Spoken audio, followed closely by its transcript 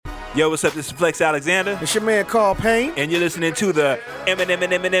Yo, what's up? This is Flex Alexander. It's your man Carl Payne. And you're listening to the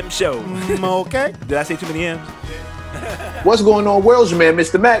M+M+M show. Okay. Did I say too many M's? What's going on, world? Your man,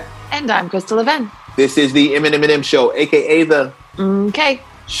 Mr. Mack. And I'm Crystal Levin. This is the M+M+M show, a.k.a. the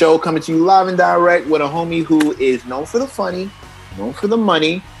show coming to you live and direct with a homie who is known for the funny, known for the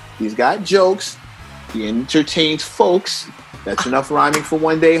money. He's got jokes. He entertains folks. That's enough rhyming for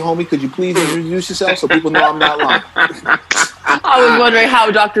one day, homie. Could you please introduce yourself so people know I'm not lying? I was wondering how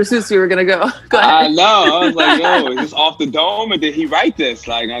Dr. Seuss we were going to go. Go ahead. I know. I was like, yo, is this off the dome or did he write this?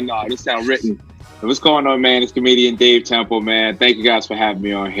 Like, I know, this sounds written. What's going on, man? It's comedian Dave Temple, man. Thank you guys for having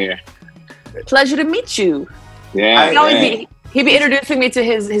me on here. Pleasure to meet you. Yeah. He'd be introducing me to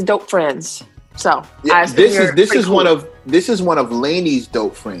his dope friends. So yeah, this is one of Lainey's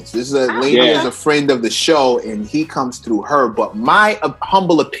dope friends. Lainey is a friend of the show, and he comes through her. But my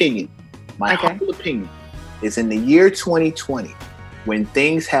humble opinion is in the year 2020, when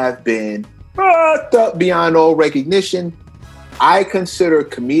things have been fucked up beyond all recognition, I consider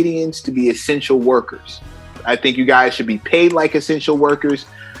comedians to be essential workers. I think you guys should be paid like essential workers.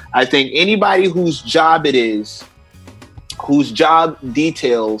 I think anybody whose job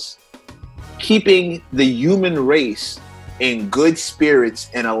details keeping the human race in good spirits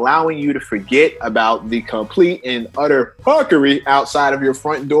and allowing you to forget about the complete and utter fuckery outside of your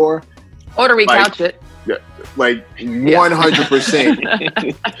front door. Or to recouch it.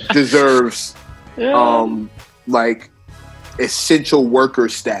 100% deserves essential worker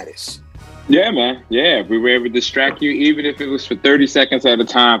status. Yeah, man. Yeah, if we were able to distract you, even if it was for 30 seconds at a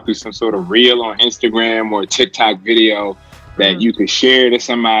time through some sort of reel on Instagram or TikTok video that you could share to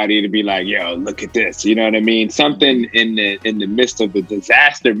somebody to be like, yo, look at this. You know what I mean? Something in the midst of the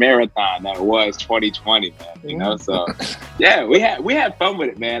disaster marathon that was 2020, man. You know, so yeah, we had fun with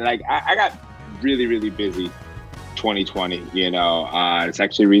it, man. Like I got really, really busy 2020, you know. It's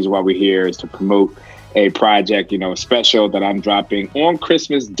actually the reason why we're here is to promote a project, you know, special that I'm dropping on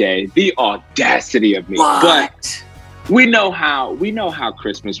Christmas Day. The audacity of me. What? But we know how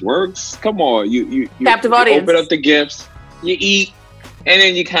Christmas works. Come on, you captive audience. Open up the gifts, you eat, and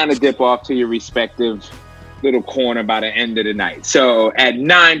then you kind of dip off to your respective little corner by the end of the night. So at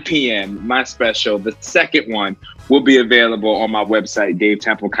 9 p.m., my special, the second one, will be available on my website,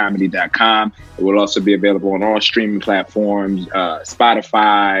 davetemplecomedy.com. It will also be available on all streaming platforms,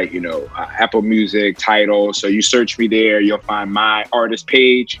 Spotify, you know, Apple Music, Tidal. So you search me there, you'll find my artist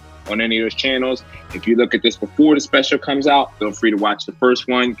page on any of those channels. If you look at this before the special comes out, feel free to watch the first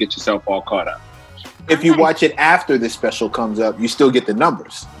one, get yourself all caught up. If you watch it after the special comes up, you still get the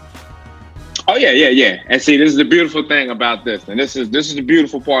numbers. Oh, yeah. And see, this is the beautiful thing about this. And this is the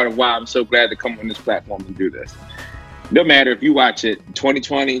beautiful part of why I'm so glad to come on this platform and do this. No matter if you watch it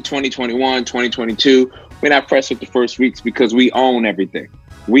 2020, 2021, 2022, we're not pressed with the first weeks because we own everything.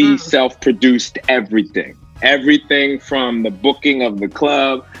 We self-produced everything. Everything from the booking of the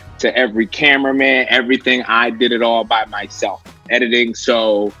club to every cameraman, everything. I did it all by myself. Editing,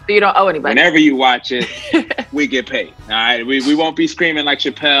 so you don't owe anybody. Whenever you watch it, we get paid. All right, we won't be screaming like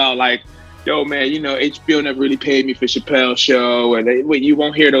Chappelle, like, yo, man, you know, HBO never really paid me for Chappelle's show, and you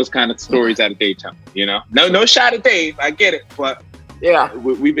won't hear those kind of stories out of Dave Temple. You know, no shot at Dave, I get it, but yeah,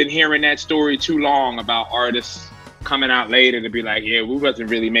 we've been hearing that story too long about artists coming out later to be like, yeah, we wasn't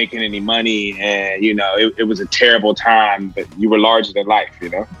really making any money, and you know, it was a terrible time, but you were larger than life, you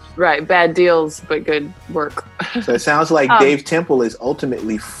know. Right, bad deals, but good work. So it sounds like Dave Temple is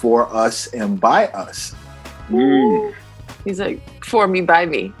ultimately for us and by us. He's like, for me, by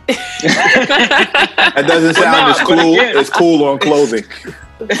me. That doesn't sound as cool as cool on clothing.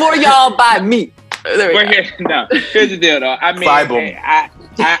 For y'all, by me. There we go. Here's the deal, though. I mean, I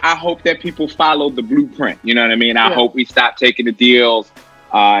hope that people follow the blueprint. You know what I mean? I hope we stop taking the deals.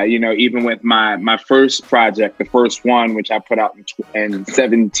 You know, even with my first project, the first one, which I put out in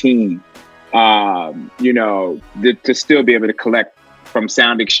 2017, you know, to still be able to collect from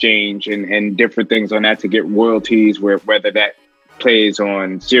Sound Exchange and different things on that to get royalties, whether that plays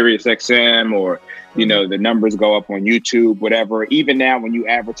on Sirius XM or, you know, the numbers go up on YouTube, whatever. Even now when you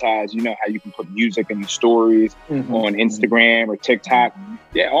advertise, you know how you can put music in the stories on Instagram or TikTok.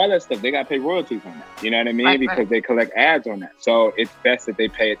 Yeah, all that stuff. They got to pay royalties on that. You know what I mean? Because they collect ads on that. So it's best that they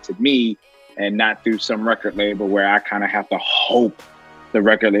pay it to me and not through some record label where I kind of have to hope the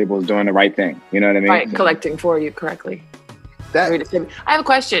record label is doing the right thing. You know what I mean? Right, collecting for you correctly. I have a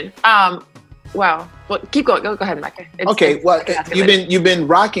question. Well, keep going. Go ahead, Mack. Okay. Well, you've been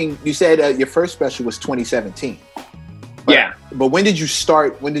rocking. You said your first special was 2017. Yeah. But when did you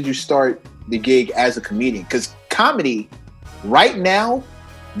start? When did you start the gig as a comedian? Because comedy, right now,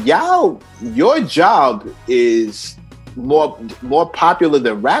 your job is more popular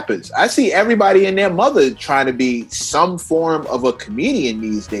than rappers. I see everybody and their mother trying to be some form of a comedian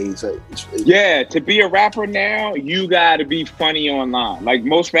these days. Yeah, to be a rapper now, you got to be funny online. Like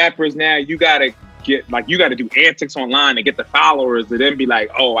most rappers now, you got to do antics online to get the followers to then be like,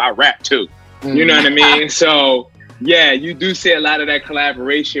 oh, I rap too. You know what I mean? So yeah, you do see a lot of that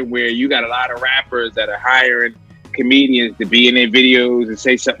collaboration where you got a lot of rappers that are hiring comedians to be in their videos and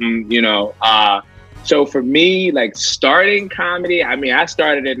say something, so for me, like starting comedy, I mean, I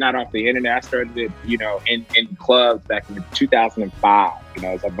started it not off the internet. I started it, in clubs back in 2005.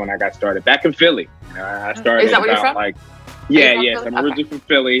 It's like when I got started back in Philly. I started. Is that where you're from? I'm originally from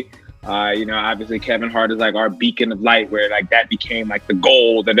Philly. Obviously Kevin Hart is like our beacon of light, where like that became like the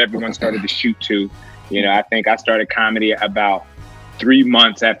goal that everyone started to shoot to. I think I started comedy about 3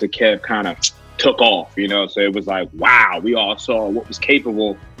 months after Kev kind of took off. So it was like, wow, we all saw what was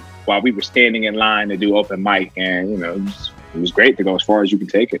capable while we were standing in line to do open mic, and it was great to go as far as you can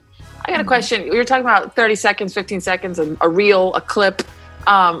take it. I got a question. We were talking about 30 seconds, 15 seconds, a reel, a clip.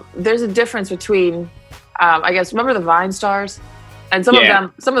 There's a difference between, I guess, remember the Vine stars? And some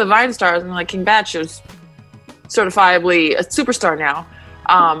of the Vine stars, like King Batch, is certifiably a superstar now.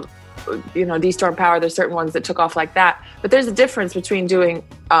 D-Storm Power, there's certain ones that took off like that. But there's a difference between doing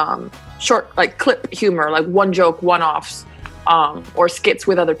short, like clip humor, like one joke, one-offs, or skits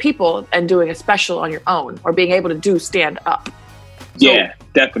with other people, and doing a special on your own, or being able to do stand up. So, yeah,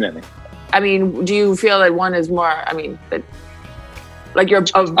 definitely. I mean, do you feel that one is more, like you're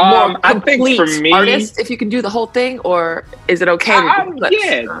a more complete artist if you can do the whole thing, or is it okay to do clips?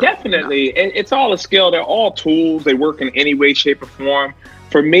 Yeah, definitely. It's all a skill. They're all tools. They work in any way, shape, or form.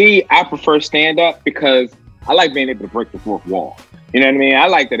 For me, I prefer stand-up because I like being able to break the fourth wall. You know what I mean? I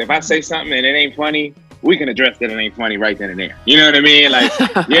like that if I say something and it ain't funny, we can address that it ain't funny right then and there. You know what I mean? Like,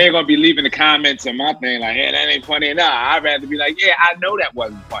 you ain't gonna be leaving the comments on my thing like, hey, that ain't funny. Nah, I'd rather be like, yeah, I know that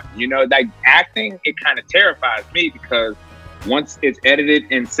wasn't funny. Like acting, it kind of terrifies me because once it's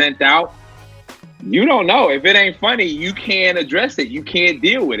edited and sent out, you don't know. If it ain't funny, you can't address it. You can't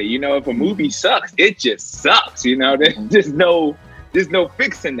deal with it. If a movie sucks, it just sucks. There's no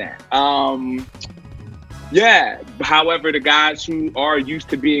fixing that. Yeah. However, the guys who are used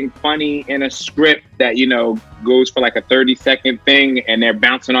to being funny in a script that, goes for like a 30-second thing and they're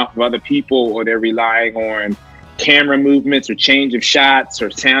bouncing off of other people, or they're relying on camera movements or change of shots or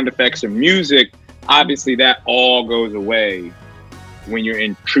sound effects or music, obviously that all goes away when you're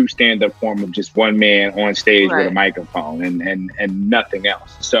in true stand-up form of just one man on stage with a microphone and nothing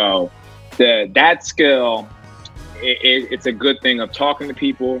else. So that skill, it's a good thing of talking to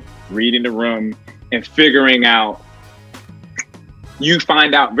people, reading the room, and figuring out, you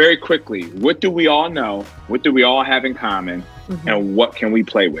find out very quickly, what do we all know? What do we all have in common? And what can we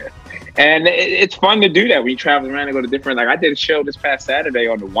play with? And it's fun to do that when you travel around and go to different, like I did a show this past Saturday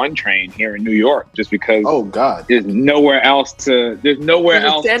on the 1 train here in New York, just because there's nowhere else to. There's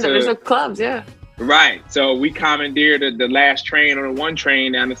no clubs, yeah. Right. So we commandeered the last train on the 1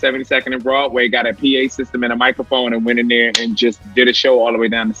 train down to 72nd and Broadway, got a PA system and a microphone, and went in there and just did a show all the way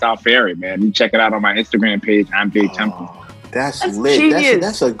down to South Ferry, man. You check it out on my Instagram page. I'm Jay Temple. That's lit.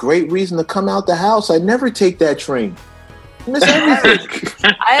 That's a great reason to come out the house. I never take that train. Miss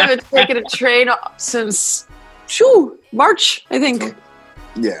everything. I haven't taken a train since March, I think.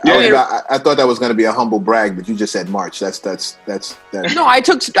 Yeah. I thought that was going to be a humble brag, but you just said March. That's. No, I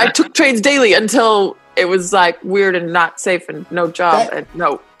took trains daily until it was like weird and not safe and no job and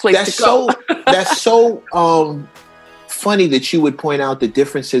no place to go. That's so funny that you would point out the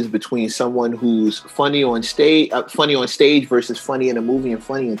differences between someone who's funny on stage versus funny in a movie and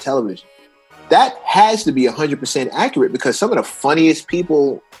funny in television. That has to be 100% accurate, because some of the funniest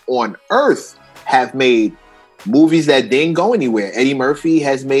people on earth have made movies that didn't go anywhere. Eddie Murphy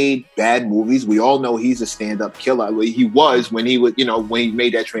has made bad movies. We all know he's a stand-up killer. He was when he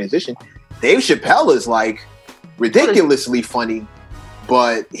made that transition. Dave Chappelle is like ridiculously funny,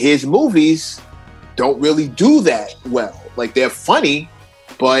 but his movies don't really do that well. Like, they're funny,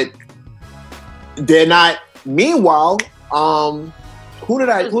 but they're not. Meanwhile, who did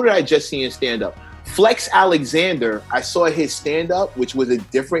I just see in stand-up? Flex Alexander. I saw his stand-up, which was a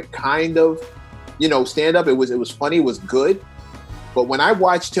different kind of, stand-up. It was funny, it was good. But when I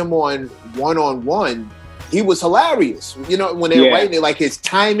watched him on one-on-one, he was hilarious. When they're writing it, like his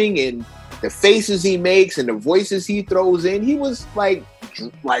timing and the faces he makes and the voices he throws in, he was like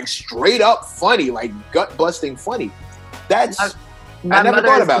straight up funny, like gut-busting funny. I never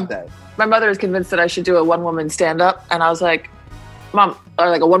thought about that. My mother is convinced that I should do a one-woman stand-up, and I was like, Mom, or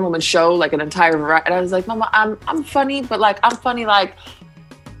like a one-woman show, like an entire variety. And I was like, Mama, I'm funny, but like I'm funny like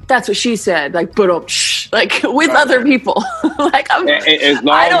that's what she said, like, but like with other people. Like as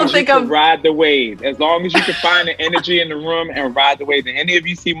long as you can ride the wave, as long as you can find the energy in the room and ride the wave. Did any of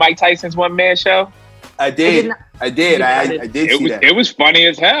you see Mike Tyson's one man show? I did. I did see that. It was funny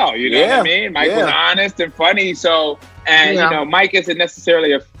as hell. You know what I mean? Mike was honest and funny. So, and you know, Mike isn't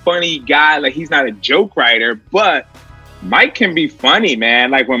necessarily a funny guy. Like, he's not a joke writer, but Mike can be funny, man.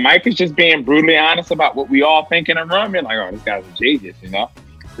 Like, when Mike is just being brutally honest about what we all think in a room, you're like, oh, this guy's a genius, you know?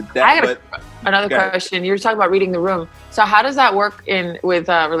 I got another question. You were talking about reading the room. So how does that work with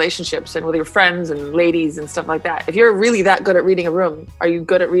relationships and with your friends and ladies and stuff like that? If you're really that good at reading a room, are you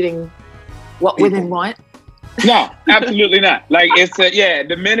good at reading what women want? No, absolutely not. Like,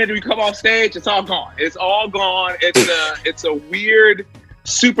 the minute we come off stage, it's all gone. It's all gone. It's a weird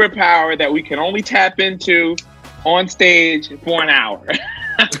superpower that we can only tap into on stage for an hour.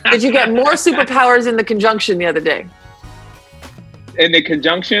 Did you get more superpowers in the conjunction the other day? In the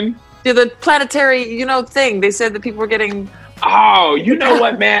conjunction? The planetary, thing. They said that people were getting... Oh, you know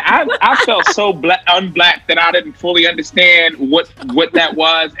what, man? I felt so unblack that I didn't fully understand what that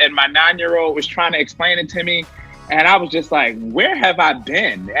was. And my 9-year-old was trying to explain it to me. And I was just like, where have I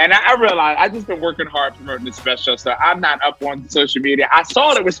been? And I realized I've just been working hard promoting this special. So I'm not up on social media. I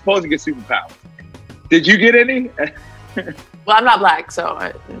saw that we're supposed to get superpowers. Did you get any? Well, I'm not black,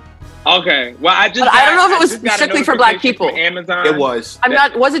 so... Okay. Well, I don't know if it was strictly for black people. Amazon. It was.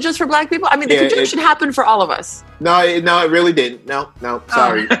 Was it just for black people? I mean, the conjunction happened for all of us. No, it really didn't. No,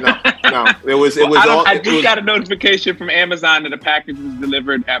 sorry. No. It was I just got a notification from Amazon that a package was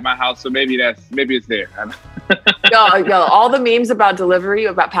delivered at my house, so maybe it's there. Yo, all the memes about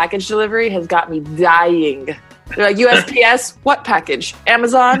package delivery has got me dying. They're like, USPS, what package?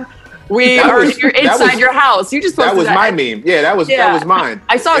 Amazon? You're inside your house. You just posted that. Was my meme. Yeah, that was mine.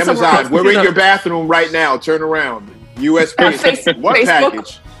 I saw it somewhere else. We're in your bathroom right now. Turn around. USPS. What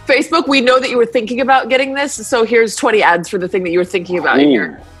package? Facebook, we know that you were thinking about getting this, so here's 20 ads for the thing that you were thinking about in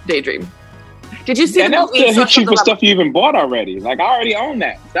your daydream. Did you see the movie? And they'll hit you for stuff you even bought already. Like, I already own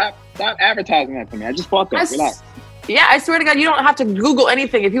that. Stop advertising that to me. I just bought that. Relax. Yeah, I swear to God, you don't have to Google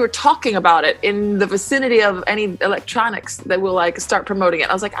anything. If you were talking about it in the vicinity of any electronics, that will start promoting it.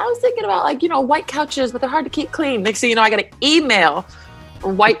 I was thinking about white couches, but they're hard to keep clean. Next thing you know, I got an email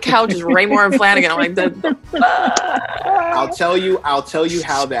from white couches, Raymore and Flanagan. I'm like, I'll tell you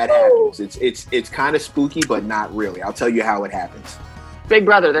how that happens. It's kind of spooky, but not really. I'll tell you how it happens. Big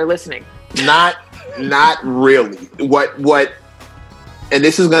Brother, they're listening. Not really. What? And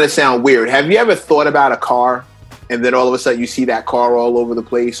this is going to sound weird. Have you ever thought about a car? And then all of a sudden you see that car all over the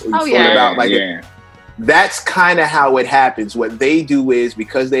place. Or you thought about that's kind of how it happens. What they do is,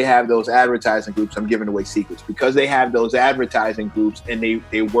 because they have those advertising groups, I'm giving away secrets, because they have those advertising groups and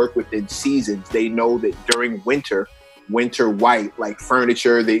they work within seasons, they know that during winter white, like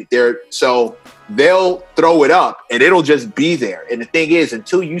furniture, so they'll throw it up and it'll just be there. And the thing is,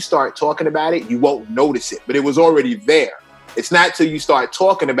 until you start talking about it, you won't notice it, but it was already there. It's not till you start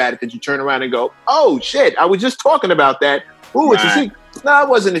talking about it that you turn around and go, oh, shit, I was just talking about that. Ooh, it's a secret. No, it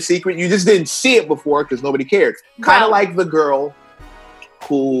wasn't a secret. You just didn't see it before because nobody cared. Kind of like the girl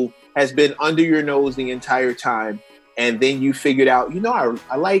who has been under your nose the entire time, and then you figured out,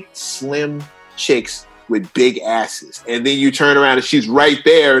 I like slim chicks with big asses. And then you turn around and she's right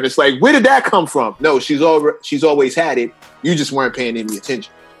there, and it's like, where did that come from? No, she's always had it. You just weren't paying any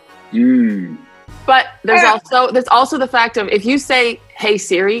attention. But there's also the fact of, if you say, hey,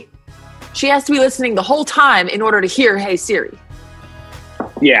 Siri, she has to be listening the whole time in order to hear, hey, Siri.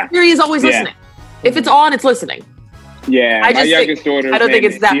 Yeah. Siri is always listening. If it's on, it's listening. Yeah. My youngest daughter. I don't think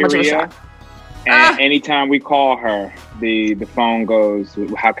it's that much of a shock. And anytime we call her, the phone goes,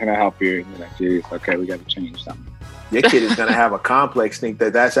 how can I help you? And we're like, geez, okay, we got to change something. Your kid is going to have a complex, think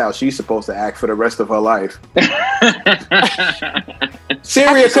that's how she's supposed to act for the rest of her life.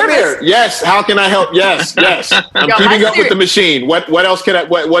 Siri, come here. Yes. How can I help? Yes. I'm keeping up with the machine. What else can I?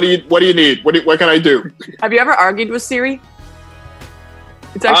 What do you need? What can I do? Have you ever argued with Siri?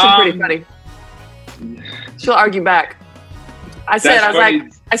 It's actually pretty funty. She'll argue back. I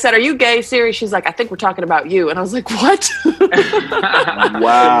said, are you gay, Siri? She's like, I think we're talking about you. And I was like, what?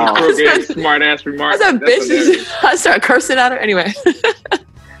 Wow. Smart ass remark. I started cursing at her. Anyway.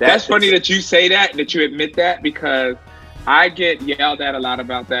 That's funny that you say that you admit that, because I get yelled at a lot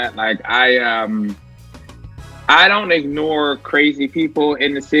about that. Like, I don't ignore crazy people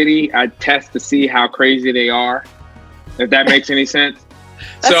in the city. I test to see how crazy they are, if that makes any sense.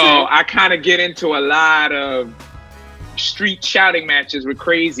 I kind of get into a lot of street shouting matches with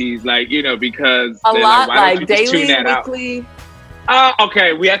crazies, because a lot, like daily, weekly.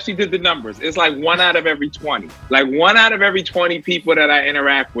 Okay, we actually did the numbers. It's like 1 out of every 20. Like 1 out of every 20 people that I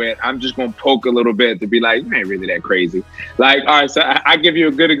interact with, I'm just going to poke a little bit to be like, you ain't really that crazy. Like, all right, so I give you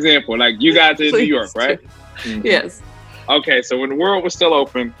a good example. Like, you guys are in New York, right? Mm-hmm. Yes. Okay, so when the world was still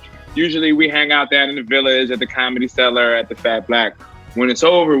open, usually we hang out down in the Village, at the Comedy Cellar, at the Fat Black. When it's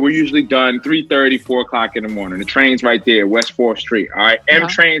over, we're usually done 3:30, 4 o'clock in the morning. The train's right there, West 4th Street. All right, M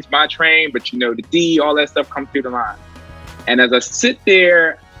train's my train, but the D, all that stuff comes through the line. And as I sit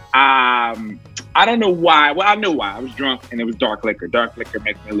there, I don't know why. Well, I know why. I was drunk and it was dark liquor. Dark liquor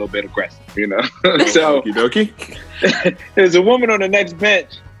makes me a little bit aggressive, So there's a woman on the next bench,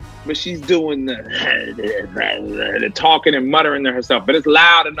 but she's doing the talking and muttering to herself, but it's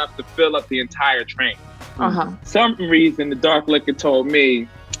loud enough to fill up the entire train. Some reason the dark liquor told me,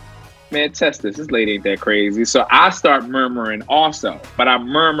 man, test this. This lady ain't that crazy. So I start murmuring also, but I'm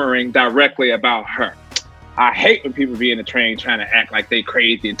murmuring directly about her. I hate when people be in the train trying to act like they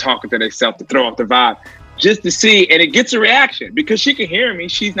crazy and talking to themselves to throw off the vibe, just to see, and it gets a reaction because she can hear me.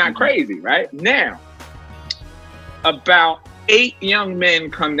 She's not crazy, right? Now, about 8 young men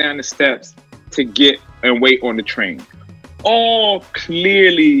come down the steps to get and wait on the train. All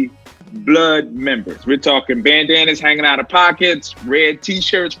clearly blood members. We're talking bandanas hanging out of pockets, red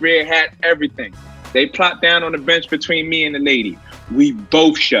t-shirts, red hat, everything. They plop down on the bench between me and the lady. We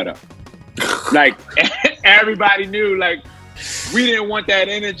both shut up. Like, everybody knew, like, we didn't want that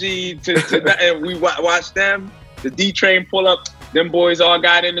energy to and we watched them, the D train pull up, them boys all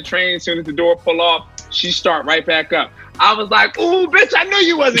got in the train. As soon as the door pull off, she start right back up. I was like, ooh, bitch, I knew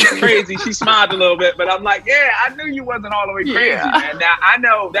you wasn't crazy. She smiled a little bit, but I'm like, yeah, I knew you wasn't all the way crazy, man. Now, I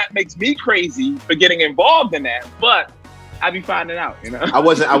know that makes me crazy for getting involved in that, but I be finding out, I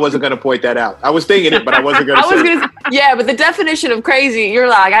wasn't going to point that out. I was thinking it, but I wasn't going to say it. Yeah, but the definition of crazy, you're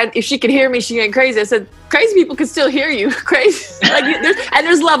like, if she can hear me, she ain't crazy. I said, crazy people can still hear you. Crazy.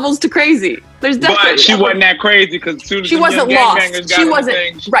 There's levels to crazy. There's definitely. But she wasn't that crazy because as soon as she wasn't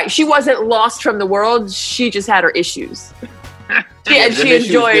lost. She wasn't lost from the world. She just had her issues. She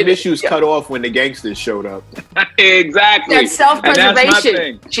enjoyed the issues cut off when the gangsters showed up. Exactly. That's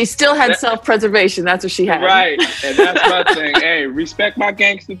self-preservation. She still had self-preservation. That's what she had. Right. And that's my thing. Hey, respect my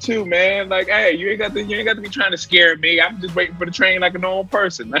gangster too, man. Like, hey, you ain't got to be trying to scare me. I'm just waiting for the train like a normal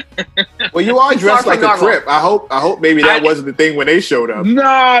person. Well, you are dressed like a Crip. I hope maybe that wasn't the thing when they showed up.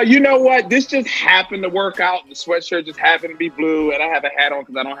 No, you know what? This just happened to work out. The sweatshirt just happened to be blue, and I have a hat on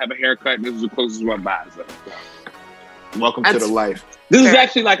because I don't have a haircut. And this is the closest one by. So. Welcome to the life. This is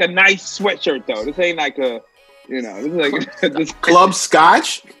actually like a nice sweatshirt, though. This ain't like a, this is like this Club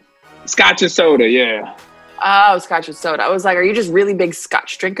Scotch? Scotch and soda, yeah. Oh, Scotch and soda. I was like, are you just really big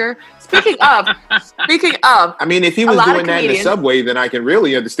Scotch drinker? Speaking of. I mean, if he was doing that in the subway, then I can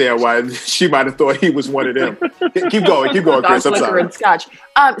really understand why she might have thought he was one of them. Keep going, Chris. I'm sorry. And Scotch.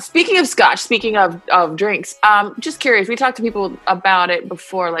 Speaking of Scotch, speaking of drinks, just curious. We talked to people about it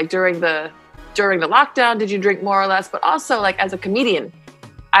before, like during the lockdown, did you drink more or less? But also, like, as a comedian,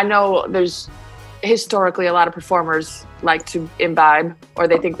 I know there's historically a lot of performers like to imbibe, or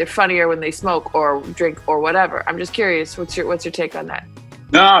they think they're funnier when they smoke or drink or whatever. I'm just curious, what's your take on that?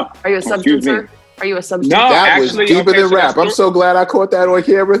 No. Are you a substancer? Are you a substancer? No, that was deeper than rap. I'm so glad I caught that on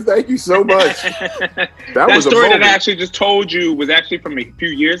camera. Thank you so much. that was story a moment. that I actually just told you was actually from a few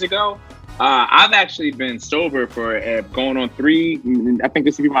years ago. I've actually been sober for going on 3, I think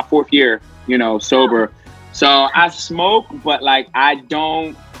this will be my 4th year, sober. So I smoke, but like I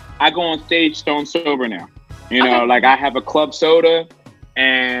go on stage stone sober now. Like I have a club soda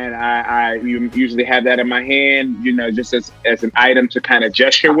and I usually have that in my hand, just as an item to kind of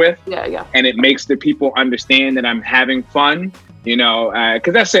gesture with. Yeah. And it makes the people understand that I'm having fun,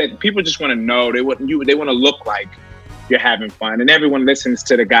 because I said, people just want to know, they want to look like you're having fun, and everyone listens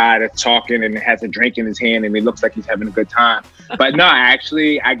to the guy that's talking and has a drink in his hand and he looks like he's having a good time. But no,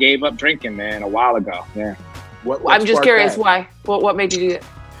 actually, I gave up drinking, man, a while ago. Yeah. What I'm just curious why. What made you do that?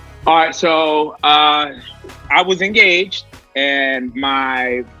 All right, so I was engaged, and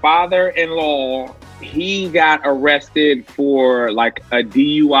my father-in-law, he got arrested for like a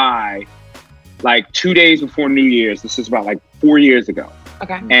DUI like 2 days before New Year's. This is about like 4 years ago.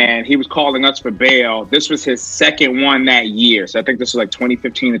 Okay. And he was calling us for bail. This was his second one that year. So I think this was like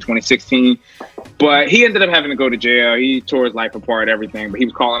 2015 to 2016. But he ended up having to go to jail. He tore his life apart, everything. But he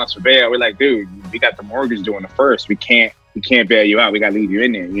was calling us for bail. We're like, dude, we got the mortgage due on the 1st. We can't bail you out. We got to leave you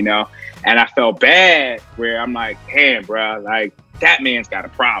in there, And I felt bad where I'm like, damn, bro, like that man's got a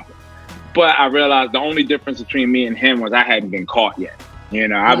problem. But I realized the only difference between me and him was I hadn't been caught yet.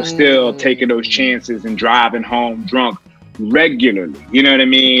 I was still taking those chances and driving home drunk regularly, you know what I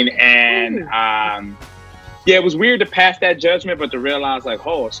mean? And Yeah, it was weird to pass that judgment, but to realize like,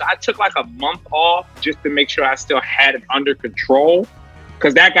 oh, so I took like a month off just to make sure I still had it under control.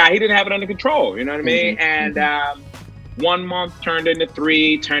 Because that guy, he didn't have it under control, you know what I mean? And 1 month turned into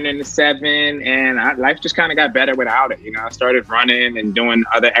 3, turned into 7, and life just kind of got better without it. You know, I started running and doing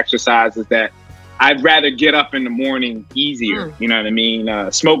other exercises that I'd rather get up in the morning easier. You know what I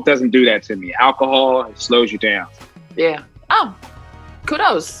mean? Smoke doesn't do that to me. Alcohol, it slows you down. Yeah. Oh,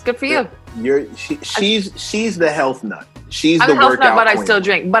 kudos. Good for you. She's the health nut. She's I'm the health workout nut, but queen. I still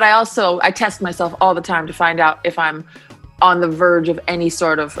drink. But I test myself all the time to find out if I'm on the verge of any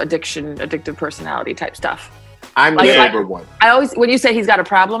sort of addictive personality type stuff. I'm the sober one. I always, when you say he's got a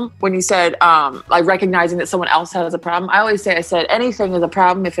problem, when you said like recognizing that someone else has a problem, I said anything is a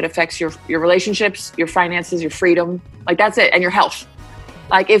problem if it affects your relationships, your finances, your freedom, like that's it, and your health.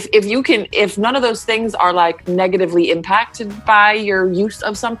 Like if none of those things are like negatively impacted by your use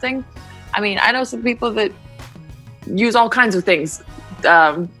of something. I mean, I know some people that use all kinds of things.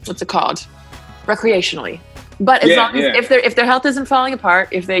 What's it called? Recreationally. But as long as if their health isn't falling apart,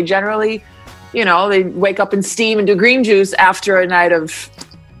 if they generally, you know, they wake up and steam and do green juice after a night of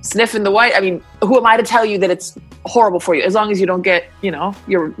sniffing the white. I mean, who am I to tell you that it's horrible for you? As long as you don't get, you know,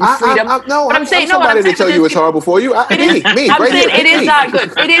 your freedom. I'm somebody to tell you it's horrible for you. It is not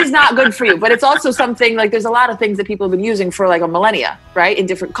good. It is not good for you. But it's also something like there's a lot of things that people have been using for like a millennia, right? In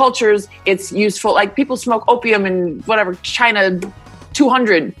different cultures, it's useful. Like people smoke opium in whatever China.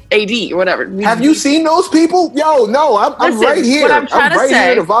 200 AD or whatever. Have you seen those people? Yo, no, I'm right here. What I'm trying to say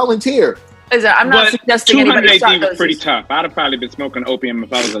here to volunteer. Is that I'm not suggesting 200 AD was pretty tough. I'd have probably been smoking opium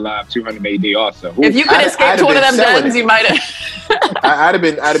if I was alive. 200 AD also. If you could escape to one of them dens, you might have. I'd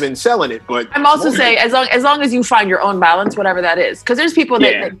have been selling it, but I'm also saying as long as you find your own balance, whatever that is, because there's people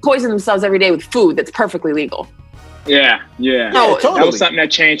that poison themselves every day with food that's perfectly legal. Yeah. No, totally. That was something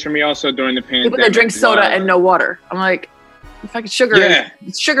that changed for me also during the pandemic. People that drink soda and no water. I'm like, if I could sugar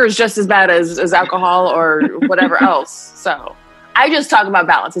is just as bad as alcohol or whatever else. So I just talk about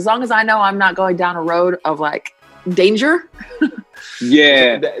balance. As long as I know I'm not going down a road of like danger.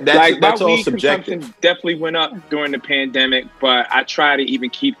 That's all subjective. Definitely went up during the pandemic, but I try to even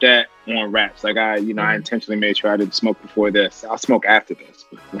keep that on wraps. Like I intentionally made sure I didn't smoke before this. I'll smoke after this.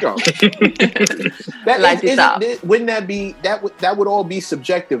 Wouldn't that be that would all be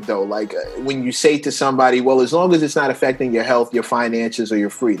subjective though? Like when you say to somebody, well, as long as it's not affecting your health, your finances, or your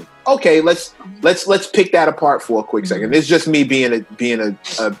freedom. Okay, let's pick that apart for a quick second. It's just me being a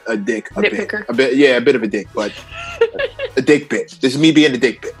dick, a bit of a dick, but a dick bitch. This is me being a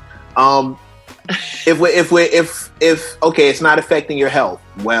dick bitch. If okay, it's not affecting your health.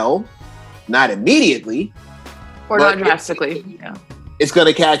 Well, not immediately, or not drastically. It's going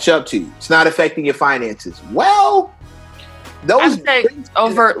to catch up to you. It's not affecting your finances. Well, those things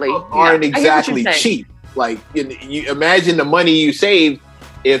overtly aren't exactly cheap. Like you imagine the money you saved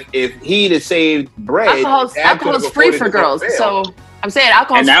if he'd have saved bread. Alcohol's free for girls. So I'm saying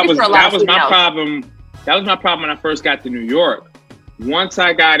alcohol's free for a lot of females. That was my problem when I first got to New York. Once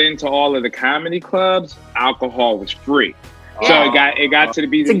I got into all of the comedy clubs, alcohol was free. So it got to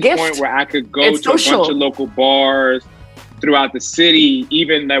be the point where I could go to a bunch of local bars throughout the city,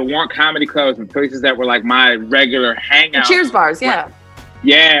 even that weren't comedy clubs and places that were like my regular hangout. Cheers bars,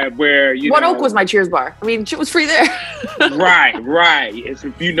 where One Oak was my Cheers bar. I mean, shit was free there. right. It's,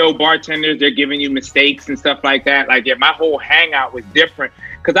 if you know bartenders, they're giving you mistakes and stuff like that. Like, my whole hangout was different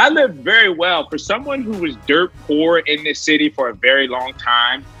because I lived very well. For someone who was dirt poor in this city for a very long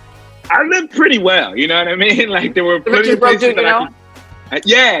time, I lived pretty well. You know what I mean? Like, there were plenty of places that I could...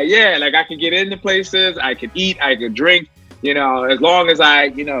 Like, I could get into places, I could eat, I could drink. You know, as long as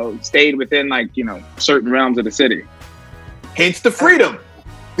I, stayed within certain realms of the city. Hence the freedom.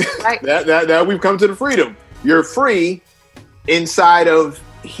 Right. That we've come to the freedom. You're free inside of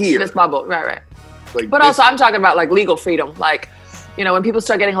here. This bubble, right. But also I'm talking about like legal freedom. Like, when people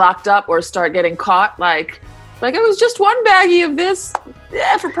start getting locked up or start getting caught, like it was just one baggie of this,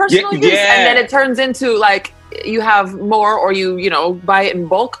 for personal use. And then it turns into like, you have more, or you buy it in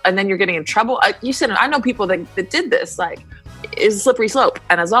bulk, and then you're getting in trouble. You said I know people that did this. Like, it's a slippery slope,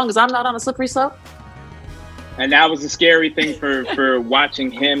 and as long as I'm not on a slippery slope. And that was a scary thing for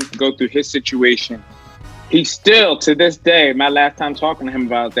watching him go through his situation. He still, to this day, my last time talking to him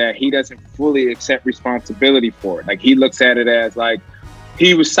about that, he doesn't fully accept responsibility for it. Like, he looks at it as like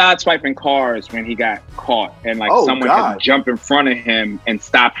he was sideswiping cars when he got caught, and like someone had to jump in front of him and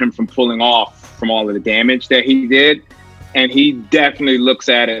stop him from pulling off from all of the damage that he did. And he definitely looks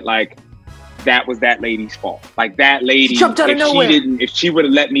at it like that was that lady's fault. Like, that lady, if she would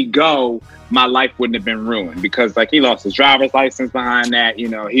have let me go, my life wouldn't have been ruined, because like he lost his driver's license behind that.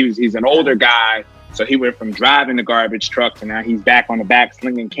 He's an older guy So he went from driving the garbage truck to now he's back on the back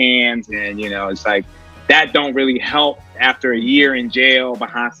slinging cans. And, you know, it's like, that don't really help after a year in jail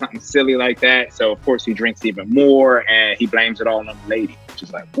behind something silly like that. So, of course, he drinks even more and he blames it all on the lady, which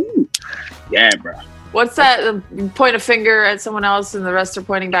is like, ooh, yeah, bro. What's that? Point a finger at someone else and the rest are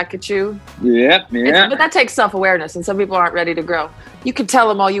pointing back at you? Yeah. But that takes self-awareness, and some people aren't ready to grow. You can tell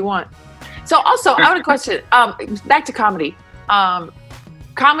them all you want. So also, I have a question. Back to comedy.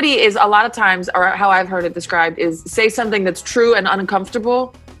 Comedy is a lot of times, or how I've heard it described, is say something that's true and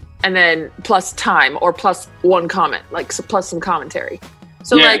uncomfortable, and then plus time or plus one comment, like plus some commentary.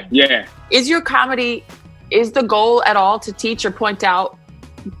 So is your comedy, is the goal at all to teach or point out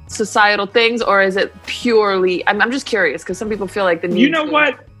societal things, or is it purely, I'm just curious because some people feel like the need. You know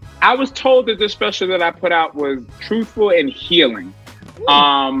what? I was told that this special that I put out was truthful and healing.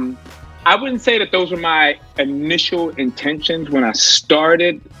 I wouldn't say that those were my initial intentions when I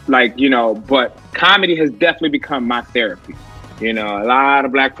started, like, you know, but comedy has definitely become my therapy. You know, a lot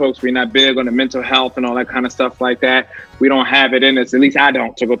of Black folks, we're not big on the mental health and all that kind of stuff like that. We don't have it in us, at least I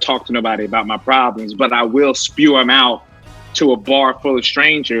don't, to go talk to nobody about my problems, but I will spew them out to a bar full of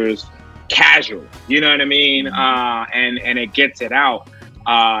strangers casual, you know what I mean? And it gets it out.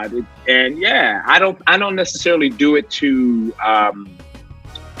 And yeah, I don't necessarily do it to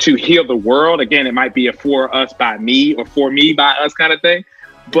heal the world. Again, it might be a for us by me or for me by us kind of thing.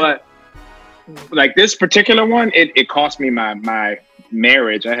 But like this particular one, it cost me my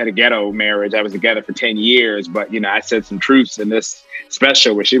marriage. I had a ghetto marriage. I was together for 10 years, but you know, I said some truths in this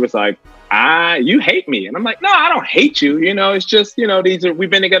special where she was like, you hate me. And I'm like, no, I don't hate you. You know, it's just, you know, we've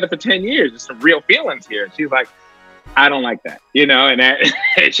been together for 10 years. There's some real feelings here. She's like, I don't like that, you know, and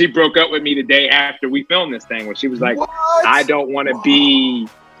that she broke up with me the day after we filmed this thing, where she was like, what? I don't want to be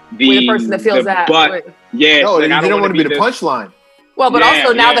the person that feels that. But yeah, no, like, you don't want to be the punchline. Well, but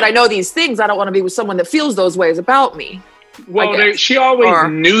also now that I know these things, I don't want to be with someone that feels those ways about me. Well, she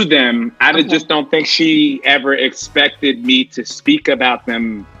always knew them. I just don't think she ever expected me to speak about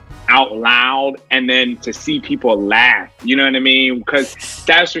them out loud and then to see people laugh. You know what I mean? Because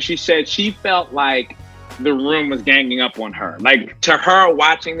that's what she said. She felt like the room was ganging up on her. Like, to her,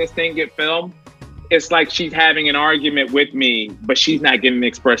 watching this thing get filmed, it's like she's having an argument with me, but she's not getting to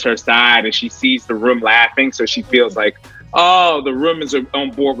express her side, and she sees the room laughing, so she feels like, oh, the room is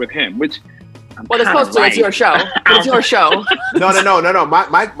on board with him, which... Well, it's supposed to. It's your show. It's your show. No.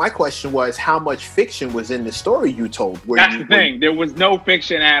 My question was, how much fiction was in the story you told? That's the thing. There was no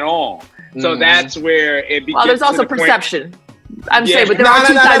fiction at all. So that's where it becomes. Well, there's also perception. I'm saying, but there are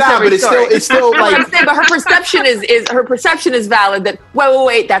two sides to every story. It's still like. I'm saying, but her perception is valid. That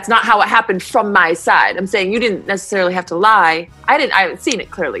wait, that's not how it happened from my side. I'm saying you didn't necessarily have to lie. I haven't seen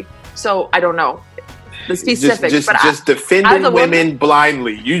it clearly, so I don't know the specifics. Just defending women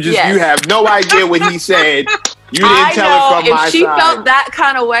blindly. You have no idea what he said. You didn't tell it from my side. If she felt that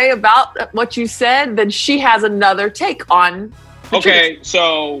kind of way about what you said, then she has another take on. Okay,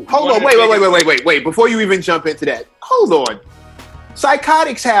 so hold on. Wait. Before you even jump into that, hold on.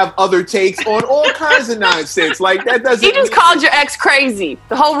 Psychotics have other takes on all kinds of nonsense. Like, that doesn't. He just called your ex crazy.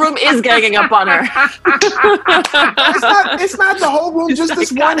 The whole room is ganging up on her. It's not the whole room. Just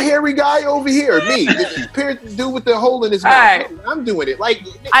this one hairy guy over here. Me, the dude with the hole in his mouth. Right. I'm doing it. Like,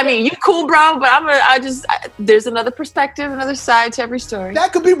 I mean, you cool, bro, but there's another perspective, another side to every story.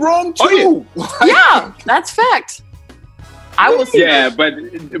 That could be wrong too. Oh, yeah, that's fact. I will. Yeah, but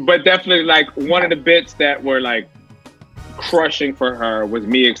definitely, like, one of the bits that were like crushing for her was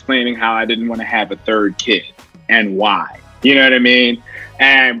me explaining how I didn't want to have a third kid and why. You know what I mean?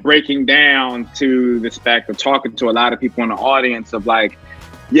 And breaking down to this fact of talking to a lot of people in the audience of like,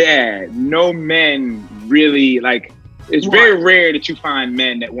 yeah, no men really, like, it's very rare that you find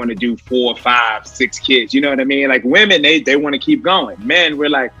men that want to do 4, 5, 6 kids. You know what I mean? Like, women, they want to keep going. Men, we're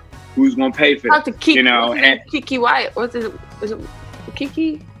like, who's going to pay for it? You know? And Kiki Wyatt. Is it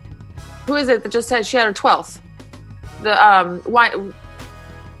Kiki? Who is it that just said she had her 12th? The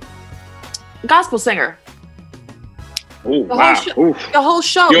gospel singer. Oh, wow. The whole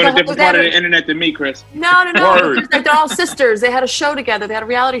show. You're on a different part of the internet than me, Chris. No. They're all sisters. They had a show together. They had a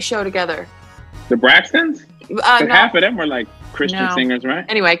reality show together. The Braxtons? No. Half of them were like Christian singers, right?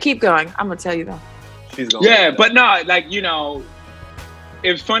 Anyway, keep going. I'm going to tell you though. She's going. Yeah, but no, like, you know,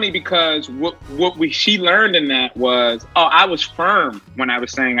 it was funny because she learned in that was, I was firm when I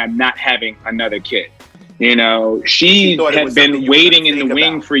was saying I'm not having another kid. You know, she had been waiting in the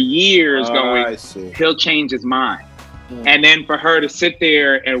wing for years going, he'll change his mind. Mm. And then for her to sit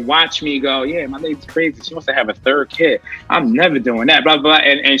there and watch me go, yeah, my lady's crazy. She wants to have a third kid. I'm never doing that, blah, blah, blah.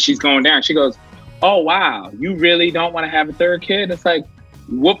 And she's going down. She goes, oh, wow, you really don't want to have a third kid? It's like,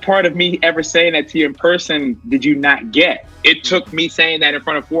 what part of me ever saying that to you in person did you not get? It took me saying that in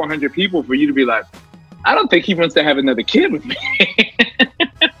front of 400 people for you to be like, I don't think he wants to have another kid with me.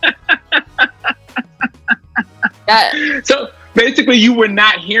 So basically you were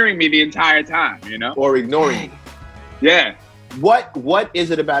not hearing me the entire time, you know? Or ignoring me. Yeah. What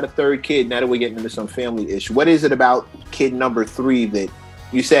is it about a third kid, now that we're getting into some family issue, what is it about kid number 3 that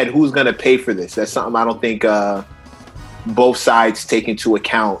you said, who's going to pay for this? That's something I don't think both sides take into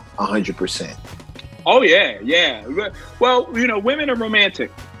account 100%. Oh, yeah. Well, you know, women are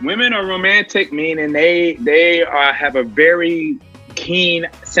romantic. Women are romantic, meaning they have a very keen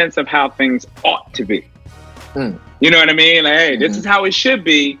sense of how things ought to be. You know what I mean? Like, hey, this is how it should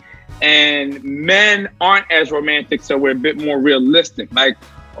be. And men aren't as romantic, so we're a bit more realistic. Like,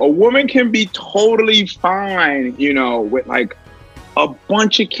 a woman can be totally fine, you know, with like a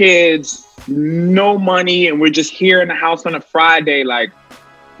bunch of kids, no money, and we're just here in the house on a Friday, like,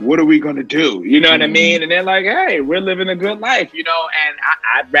 what are we going to do? You know what I mean? And they're like, hey, we're living a good life, you know, and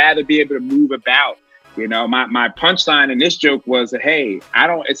I'd rather be able to move about. You know, my punchline in this joke was, hey,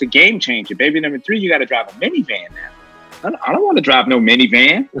 it's a game changer. Baby number 3, you got to drive a minivan now. I don't want to drive no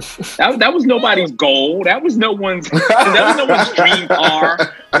minivan. That was nobody's goal. That was no one's dream car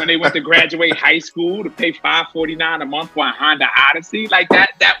when they went to graduate high school to pay $549 a month for a Honda Odyssey. Like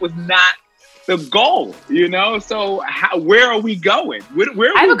that was not the goal, you know? So where are we going?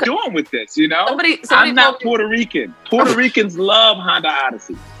 Where are we going with this, you know? Somebody I'm not Puerto Rican. Puerto Ricans love Honda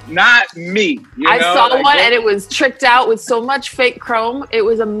Odyssey. Not me. I saw one and it was tricked out with so much fake chrome. It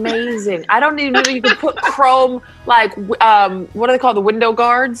was amazing. I don't even know you could put chrome, like, what are they called? The window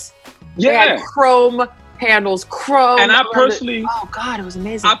guards? Yeah. They had chrome handles, chrome. And I personally... Oh, God, it was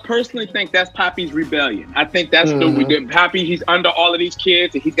amazing. I personally think that's Poppy's rebellion. I think that's Poppy, he's under all of these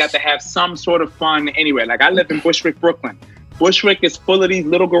kids and he's got to have some sort of fun anyway. Like, I live in Bushwick, Brooklyn. Bushwick is full of these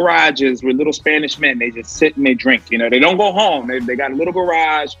little garages with little Spanish men. They just sit and they drink. You know, they don't go home. They got a little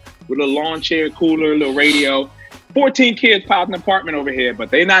garage with a lawn chair, cooler, a little radio. 14 kids piled an apartment over here,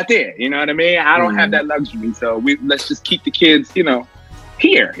 but they're not there. You know what I mean? I don't have that luxury. So let's just keep the kids, you know,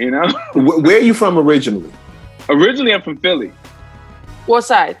 here, you know? Where are you from originally? Originally, I'm from Philly. What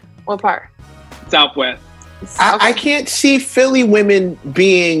side? What part? Southwest. I can't see Philly women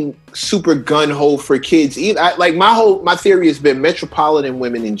being super gun-ho for kids either. My theory has been metropolitan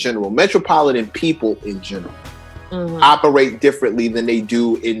women in general, metropolitan people in general, operate differently than they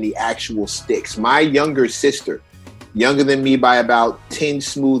do in the actual sticks. My younger sister, younger than me by about 10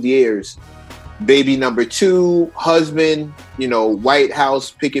 smooth years, baby number 2, husband, you know, White House,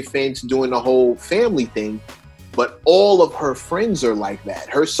 picket fence, doing the whole family thing. But all of her friends are like that.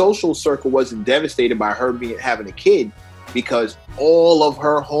 Her social circle wasn't devastated by her having a kid because all of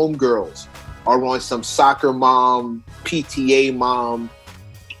her homegirls are on some soccer mom, PTA mom,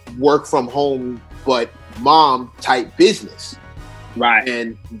 work from home, but mom type business. Right.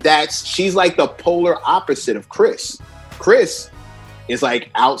 And she's like the polar opposite of Chris. Chris is like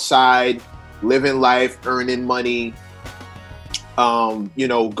outside, living life, earning money, you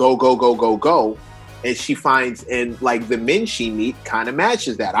know, go. And she finds, and like the men she meet kind of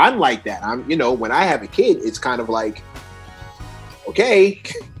matches that. I'm like that. You know, when I have a kid, it's kind of like, okay,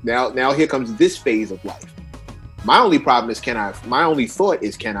 now here comes this phase of life. My only problem is my only thought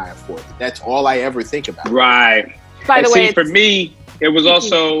is, can I afford it? That's all I ever think about. Right. By the way, for me, it was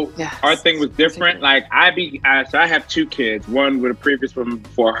also, our thing was different. Like so I have 2 kids, one with a previous one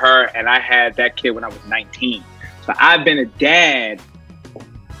before her, and I had that kid when I was 19. So I've been a dad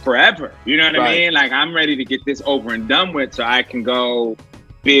forever. You know what I mean? Like, I'm ready to get this over and done with so I can go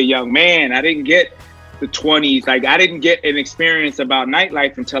be a young man. I didn't get the 20s. Like, I didn't get an experience about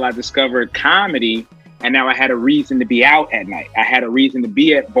nightlife until I discovered comedy. And now I had a reason to be out at night. I had a reason to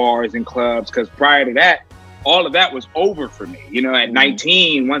be at bars and clubs, because prior to that, all of that was over for me. You know, at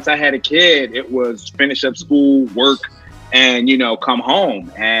 19, once I had a kid, it was finish up school, work, and, you know, come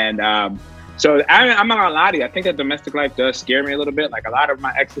home. And so I'm not gonna lie to you. I think that domestic life does scare me a little bit. Like, a lot of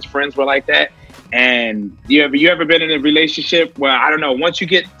my ex's friends were like that. And you ever been in a relationship where, I don't know, once you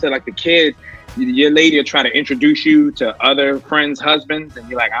get to like the kids, your lady will try to introduce you to other friends' husbands, and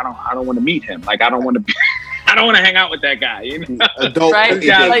you're like, I don't want to meet him. Like, I don't want to hang out with that guy. You know? Adult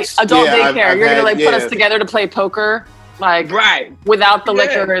daycare. You're gonna put us together to play poker, like, without the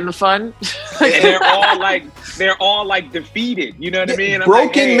liquor and the fun. And they're all like defeated. You know what I mean? I'm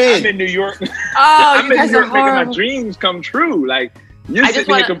broken men. I'm in New York. I'm in New York making my dreams come true. Like, you're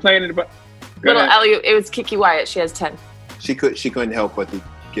sitting here complaining about. Little Ellie, it was Kiki Wyatt. She has 10. She couldn't help but to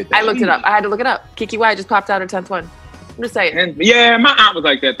get that. I looked it up. I had to look it up. Kiki Wyatt just popped out her 10th one. I'm just saying. And yeah, my aunt was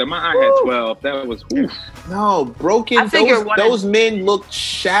like that though. My aunt had 12. That was oof. No, broken. Those men look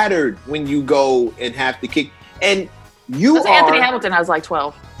shattered when you go and have to kick. And Anthony Hamilton has like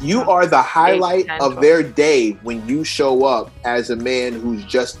 12. You are the highlight of their day when you show up as a man who's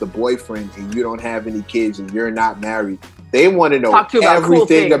just the boyfriend and you don't have any kids and you're not married. They want to know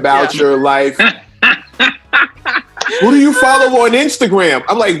everything about your life. Who do you follow on Instagram?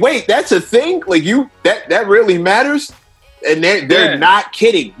 I'm like, wait, that's a thing? Like that really matters? And they're not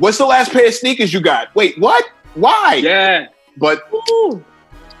kidding. What's the last pair of sneakers you got? Wait, what? Why? Yeah. But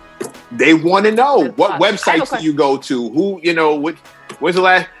they want to know what websites do you go to? Who, when's the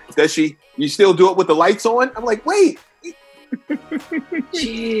last, you still do it with the lights on? I'm like, wait.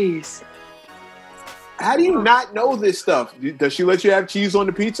 Jeez. How do you not know this stuff? Does she let you have cheese on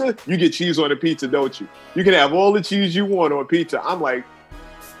the pizza? You get cheese on the pizza, don't you? You can have all the cheese you want on pizza. I'm like,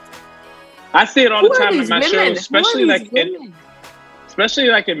 I see it all the time in my shows, especially like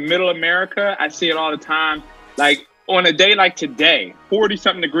in Middle America. I see it all the time. Like on a day like today,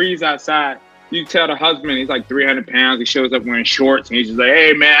 40-something degrees outside. You tell the husband he's like 300 pounds. He shows up wearing shorts and he's just like,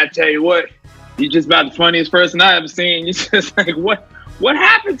 "Hey man, I tell you what, you're just about the funniest person I ever seen." You're just like, What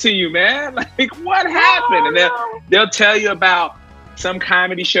happened to you, man? Like, what happened? And they'll tell you about some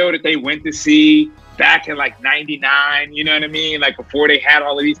comedy show that they went to see back in like 99, you know what I mean? Like before they had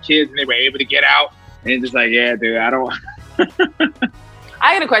all of these kids and they were able to get out. And it's just like, yeah, dude, I don't.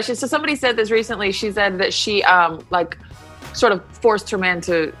 I got a question. So somebody said this recently. She said that she sort of forced her man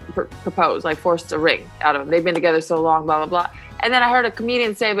to propose, like forced a ring out of him. They've been together so long, blah, blah, blah. And then I heard a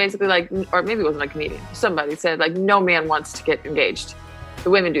comedian say basically like, or maybe it wasn't a comedian, somebody said like, no man wants to get engaged. The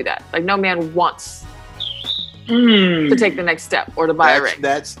women do that. Like no man wants to take the next step or to buy a ring.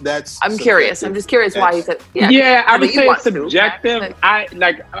 That's. I'm curious. I'm just curious why he said. Yeah, I would say it's subjective.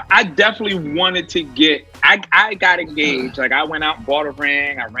 I definitely wanted to get. I got engaged. Like I went out and bought a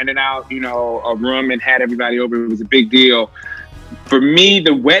ring. I rented out, a room and had everybody over. It was a big deal. For me,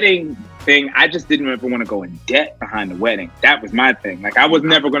 the wedding thing, I just didn't ever want to go in debt behind the wedding. That was my thing. Like I was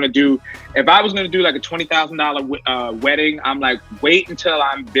never going to do, if I was going to do like a $20,000 wedding, I'm like, wait until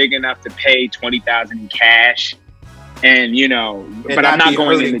I'm big enough to pay $20,000 in cash and, but I'm not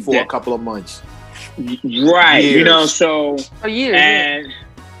going into for debt. A couple of months. Right. Years. And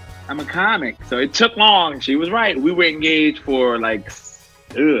I'm a comic. So it took long. She was right. We were engaged for like,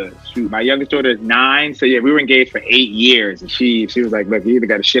 my youngest daughter is 9, so yeah, we were engaged for 8 years, and she was like, "Look, you either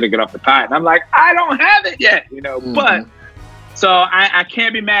got to shit or get off the pot." And I'm like, "I don't have it yet, Mm-hmm. But so I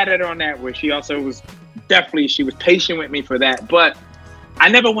can't be mad at her on that. Where she also was she was patient with me for that. But I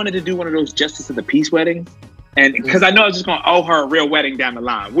never wanted to do one of those justice of the peace weddings, and because I know I was just gonna owe her a real wedding down the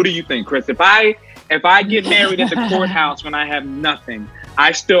line. What do you think, Chris? If I get married at the courthouse when I have nothing,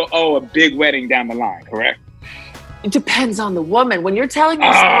 I still owe a big wedding down the line, correct? It depends on the woman. When you're telling me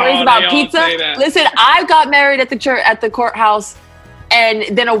stories about pizza, listen, I got married at the courthouse,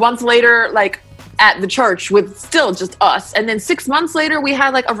 and then a month later, like at the church with still just us. And then 6 months later, we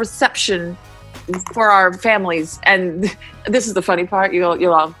had like a reception for our families. And this is the funny part.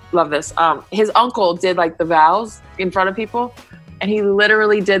 You'll all love this. His uncle did like the vows in front of people, and he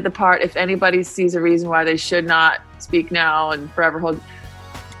literally did the part, if anybody sees a reason why they should not speak now and forever hold.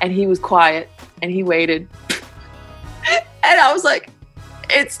 And he was quiet and he waited. And I was like,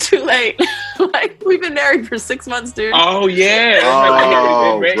 it's too late. Like, we've been married for 6 months, dude. Oh, yeah.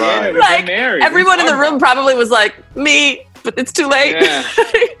 Right. Like, everyone in the room probably was like, me, but it's too late. Yeah.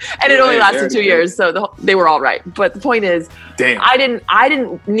 And it only lasted 2 years, so they were all right. But the point is, I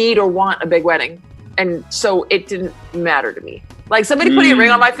didn't need or want a big wedding. And so it didn't matter to me. Like, somebody putting a ring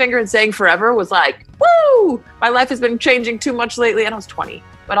on my finger and saying forever was like, woo! My life has been changing too much lately. And I was 20.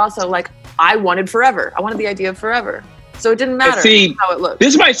 But also, like, I wanted forever. I wanted the idea of forever. So it didn't matter how it looked.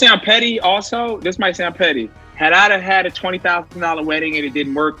 This might sound petty also. Had I had a $20,000 wedding and it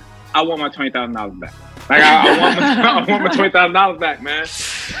didn't work, I want my $20,000 back. Like, I want my $20,000 back, man.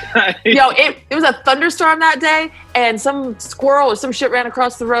 Yo, it was a thunderstorm that day, and some squirrel or some shit ran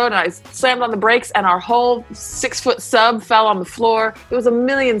across the road, and I slammed on the brakes, and our whole 6-foot sub fell on the floor. There was a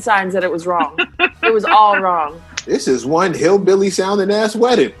million signs that it was wrong. It was all wrong. This is one hillbilly sounding ass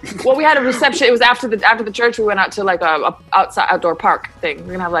wedding. Well, we had a reception. It was after the church. We went out to like a outdoor park thing.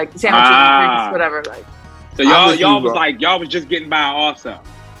 We're gonna have like sandwiches and drinks, whatever. Like, so y'all was just getting by also.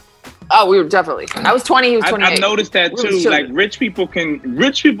 Oh, we were definitely. I was 20. He was 28. I've noticed that too. Like rich people can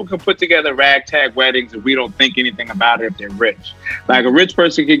put together ragtag weddings, and we don't think anything about it if they're rich. Like a rich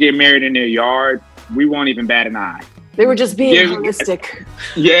person could get married in their yard. We won't even bat an eye. They were just being holistic.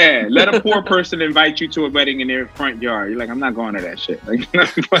 Yeah, let a poor person invite you to a wedding in their front yard. You're like, I'm not going to that shit. Like,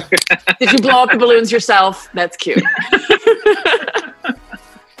 did you blow up the balloons yourself? That's cute.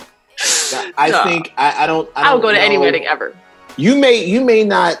 I think I don't go to any wedding ever. You may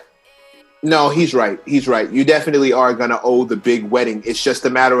not. No, he's right. He's right. You definitely are going to owe the big wedding. It's just a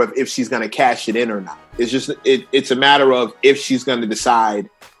matter of if she's going to cash it in or not. It's a matter of if she's going to decide,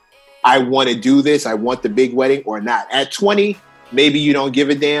 I want to do this, I want the big wedding or not. At 20, maybe you don't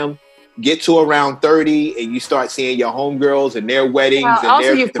give a damn. Get to around 30 and you start seeing your homegirls and their weddings and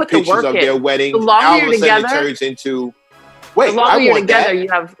the pictures of their weddings. All of a sudden it turns into, wait, the longer you're together, you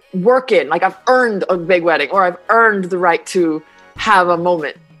have work in. Like, I've earned a big wedding, or I've earned the right to have a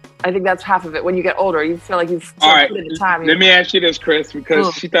moment. I think that's half of it. When you get older, you feel like you've put in the time. Let me ask you this, Chris,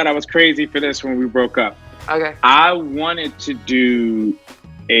 because she thought I was crazy for this when we broke up. Okay. I wanted to do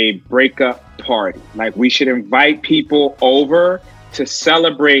a breakup party. Like, we should invite people over to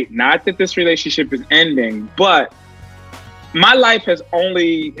celebrate, not that this relationship is ending, but my life has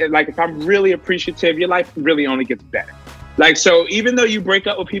only, like, if I'm really appreciative, your life really only gets better. Like, so even though you break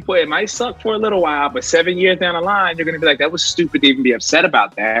up with people, it might suck for a little while, but 7 years down the line, you're going to be like, that was stupid to even be upset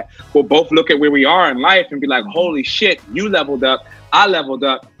about that. We'll both look at where we are in life and be like, holy shit, you leveled up, I leveled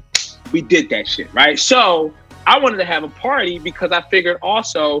up. We did that shit, right? So I wanted to have a party because I figured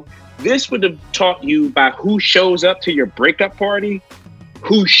also this would have taught you by who shows up to your breakup party,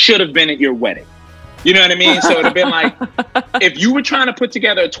 who should have been at your wedding. You know what I mean? So it'd have been like, if you were trying to put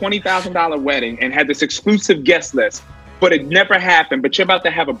together a $20,000 wedding and had this exclusive guest list, but it never happened, but you're about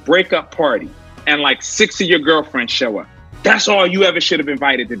to have a breakup party and like 6 of your girlfriends show up. That's all you ever should have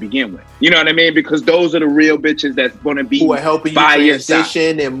invited to begin with. You know what I mean? Because those are the real bitches that's going to be who are helping you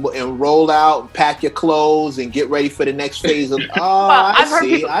transition and roll out, and pack your clothes and get ready for the next phase of,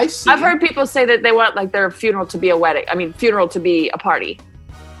 I see. I've heard people say that they want like their funeral to be a wedding. I mean, funeral to be a party,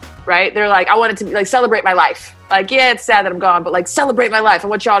 right? They're like, I want it to be like, celebrate my life. Like, yeah, it's sad that I'm gone, but like, celebrate my life. I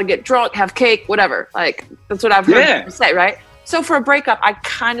want y'all to get drunk, have cake, whatever. Like, that's what I've heard people say, right? So for a breakup, I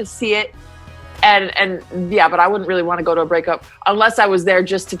kind of see it. And yeah, but I wouldn't really want to go to a breakup unless I was there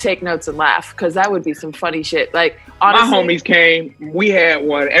just to take notes and laugh, because that would be some funny shit. Like, honestly, my homies came, we had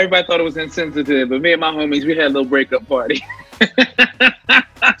one. Everybody thought it was insensitive, but me and my homies, we had a little breakup party.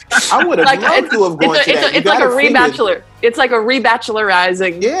 I would have loved to have gone to that. It's like a rebachelor. It's like a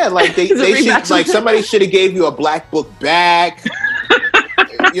rebachelorizing. Yeah, like they should, like somebody should have gave you a black book bag.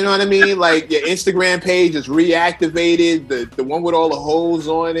 You know what I mean? Like, your Instagram page is reactivated. The one with all the holes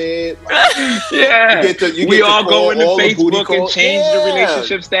on it. Like, yeah. We all go into Facebook and change the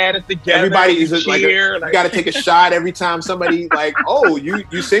relationship status together. Everybody is like, you got to take a shot every time somebody like, oh,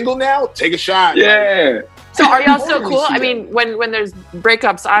 you single now? Take a shot. Yeah. So are y'all still cool? I mean, when there's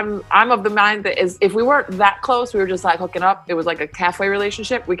breakups, I'm of the mind that is, if we weren't that close, we were just like hooking up, it was like a halfway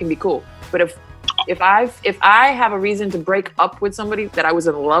relationship, we can be cool. But if I have a reason to break up with somebody that I was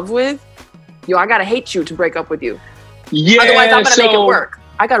in love with, I gotta hate you to break up with you. Yeah. Otherwise, I'm gonna make it work.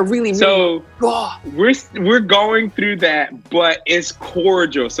 I gotta really. So we're going through that, but it's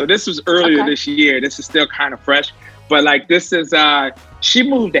cordial. So this was earlier this year. This is still kind of fresh, but like this is she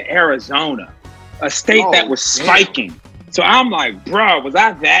moved to Arizona, a state that was spiking. So I'm like, bro, was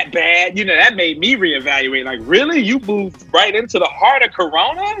I that bad? You know, that made me reevaluate. Like, really? You moved right into the heart of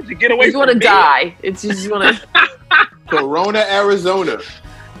Corona to get away from me? You want to die. It's just you want to... Corona, Arizona.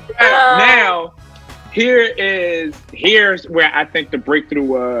 Now, here's where I think the breakthrough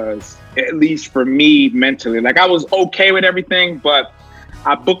was, at least for me mentally. Like, I was okay with everything, but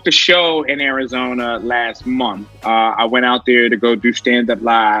I booked a show in Arizona last month. I went out there to go do stand-up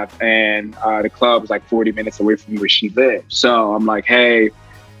live, and the club was like 40 minutes away from where she lived. So I'm like, hey,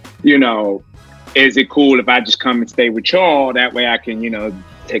 you know, is it cool if I just come and stay with y'all? That way I can, you know,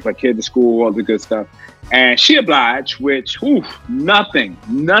 take my kid to school, all the good stuff. And she obliged, which, nothing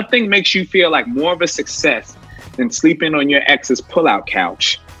makes you feel like more of a success than sleeping on your ex's pullout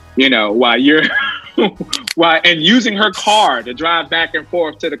couch, you know, while you're... and using her car to drive back and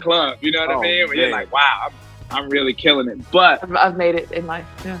forth to the club, you know what I mean? Where you're like, wow, I'm really killing it. But I've made it in life.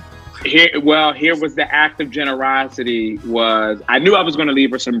 Yeah. Here was the act of generosity. I knew I was going to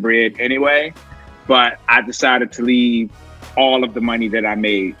leave her some bread anyway, but I decided to leave all of the money that I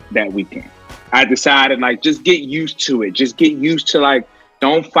made that weekend. I decided, like, just get used to it. Just get used to, like,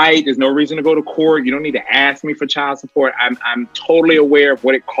 don't fight. There's no reason to go to court. You don't need to ask me for child support. I'm totally aware of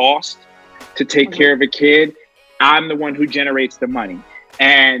what it costs to take care of a kid. I'm the one who generates the money.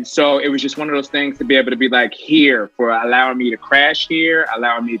 And so it was just one of those things to be able to be like, here, for allowing me to crash here,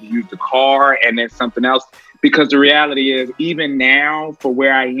 allowing me to use the car, and then something else. Because the reality is, even now, for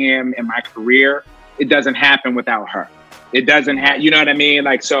where I am in my career, it doesn't happen without her. It doesn't have, you know what I mean?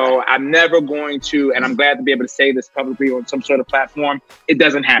 Like, so I'm never going to, and I'm glad to be able to say this publicly on some sort of platform. It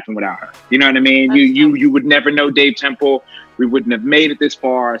doesn't happen without her. You know what I mean? You would never know Dave Temple. We wouldn't have made it this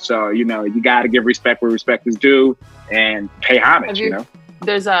far. So, you know, you got to give respect where respect is due and pay homage, you know?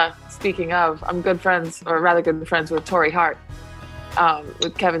 There's speaking of, I'm good friends, or rather good friends with Tori Hart,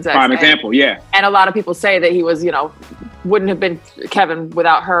 with Kevin's ex. Prime example, yeah. And a lot of people say that he was, you know, wouldn't have been Kevin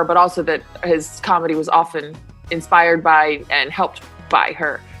without her, but also that his comedy was often inspired by and helped by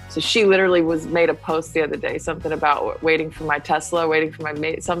her. So she literally made a post the other day, something about waiting for my Tesla, waiting for my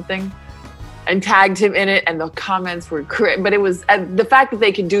mate, something, and tagged him in it. And the comments were great. But it was the fact that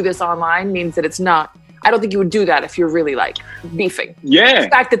they can do this online means that it's not. I don't think you would do that if you're really like beefing. Yeah. The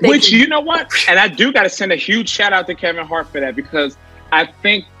fact that you know what? And I do got to send a huge shout out to Kevin Hart for that, because I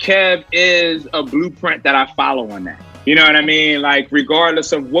think Kev is a blueprint that I follow on that. You know what I mean? Like,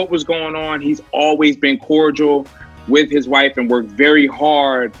 regardless of what was going on, he's always been cordial with his wife and worked very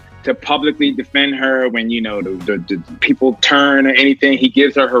hard to publicly defend her when, you know, the people turn or anything. He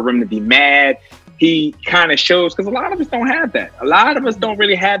gives her room to be mad. He kind of shows, because a lot of us don't have that. A lot of us don't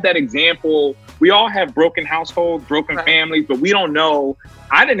really have that example. We all have broken households, broken families, but we don't know.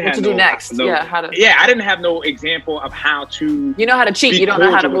 I didn't have what to do next. I didn't have no example of how to. You know how to cheat. You don't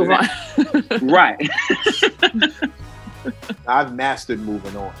know how to move on. Right. I've mastered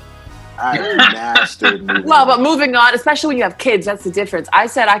moving on. Well, but moving on, especially when you have kids, that's the difference. I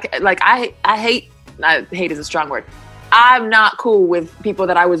said, I hate is a strong word. I'm not cool with people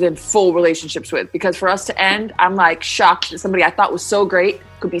that I was in full relationships with, because for us to end, I'm like shocked that somebody I thought was so great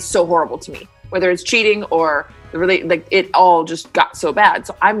could be so horrible to me, whether it's cheating or it all just got so bad.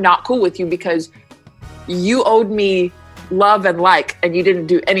 So I'm not cool with you because you owed me love and and you didn't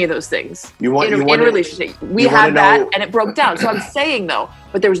do any of those things in a relationship. We had that and it broke down. So I'm saying though,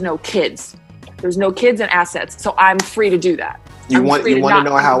 but there was no kids. There's no kids and assets. So I'm free to do that. You want to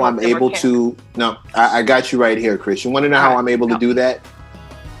know how I'm able to? No, I got you right here, Chris. You want to know how I'm able to do that?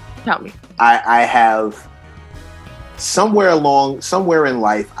 Tell me. I have somewhere in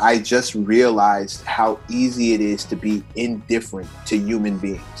life, I just realized how easy it is to be indifferent to human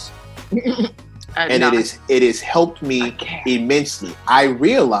beings. And it has helped me immensely. I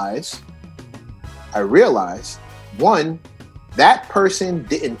realize, one, that person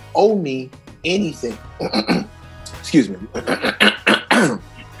didn't owe me anything. Excuse me.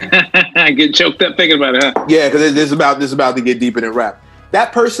 I get choked up thinking about it, huh? Yeah, because this is about to get deeper than rap.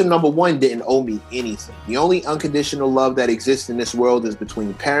 That person, number one, didn't owe me anything. The only unconditional love that exists in this world is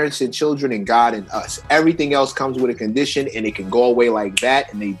between parents and children and God and us. Everything else comes with a condition, and it can go away like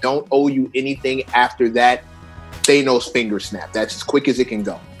that, and they don't owe you anything after that. Thanos finger snap. That's as quick as it can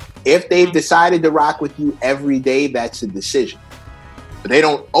go. If they've decided to rock with you every day, that's a decision. But they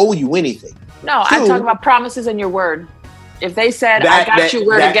don't owe you anything. No, I'm talking about promises and your word. If they said, I got you,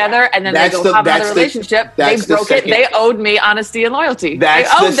 we're together, and then they go have another relationship, they broke it, they owed me honesty and loyalty. That's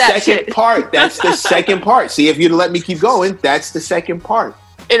the second part. That's the second part. See, if you'd let me keep going, that's the second part.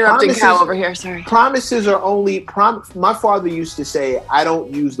 Interrupting cow over here, sorry. Promises are only, my father used to say, I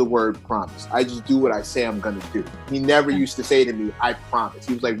don't use the word promise. I just do what I say I'm going to do. He never used to say to me, I promise.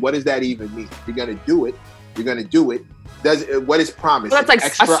 He was like, what does that even mean? You're going to do it. You're going to do it. What is promise? Well, that's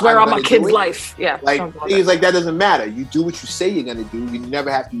like, I swear on my kid's life. Yeah. Like, he's like, that doesn't matter. You do what you say you're going to do. You never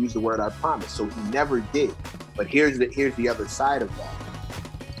have to use the word I promise. So he never did. But here's the other side of that.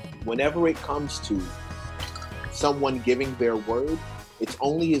 Whenever it comes to someone giving their word, it's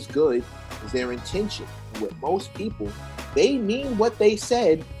only as good as their intention. And with most people, they mean what they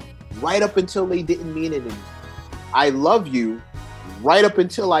said right up until they didn't mean it anymore. I love you right up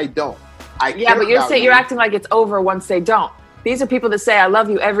until I don't. But you're acting like it's over once they don't. These are people that say I love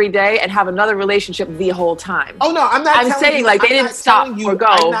you every day and have another relationship the whole time. Oh no, I'm saying like they didn't stop or go.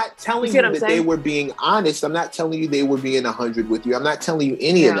 I'm not telling you that they were being honest. I'm not telling you they were being 100 with you. I'm not telling you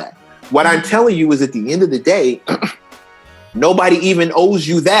any of that. What I'm telling you is at the end of the day, nobody even owes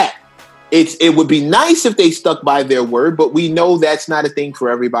you that. It would be nice if they stuck by their word, but we know that's not a thing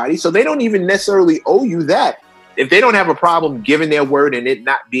for everybody. So they don't even necessarily owe you that. If they don't have a problem giving their word and it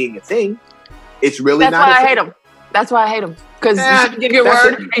not being a thing, it's really not. That's why I hate them. That's why I hate them. Because you shouldn't give your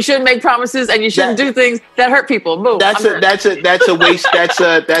word, you shouldn't make promises, and you shouldn't do things that hurt people. Move. That's a waste.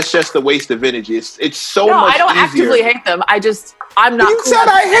 That's just a waste of energy. It's so much. No, I don't easier. actively hate them. I'm not. You cool said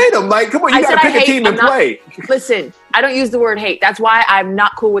I hate them. Like, come on, you gotta pick a team and play. Listen, I don't use the word hate. That's why I'm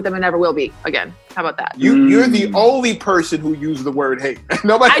not cool with them and never will be again. How about that? You're the only person who used the word hate.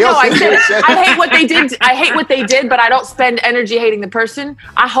 Nobody else. I hate what they did. I hate what they did, but I don't spend energy hating the person.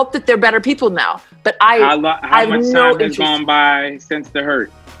 I hope that they're better people now. But how much time has gone by since the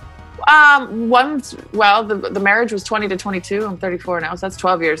hurt? The marriage was 20 to 22. I'm 34 now, so that's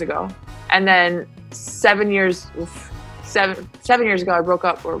 12 years ago. And then 7 years ago, I broke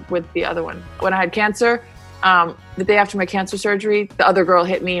up with the other one. When I had cancer, the day after my cancer surgery, the other girl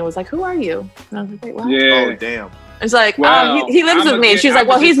hit me and was like, "Who are you?" And I was like, "Wait, what?" Yeah. Oh, damn. It's like, he lives with me. She's like,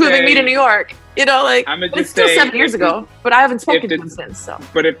 "Well, he's moving me to New York." You know, like, it's still 7 years ago, but I haven't spoken to him since. So,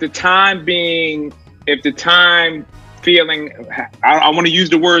 but if the time feeling, I want to use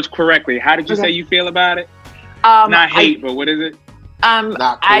the words correctly. How did you say you feel about it? Not hate, but what is it? I'm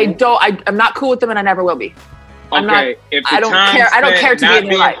not cool with them, and I never will be. Okay, I don't care to be in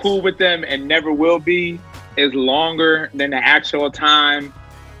their life. Cool with them and never will be is longer than the actual time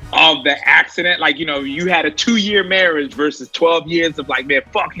of the accident. Like, you know, you had a 2-year marriage versus 12 years of like, man,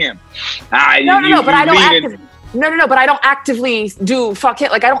 fuck him. But I don't actively do fuck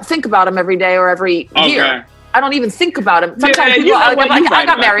it. Like, I don't think about him every day or every year. I don't even think about him. Sometimes I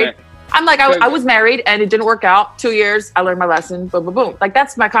got married. That. I'm like, I was married and it didn't work out. 2 years, I learned my lesson. Boom, boom, boom. Like,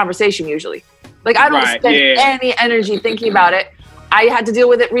 that's my conversation usually. Like, I don't spend any energy thinking about it. I had to deal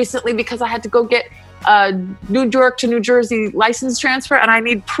with it recently because I had to go get New York to New Jersey license transfer, and I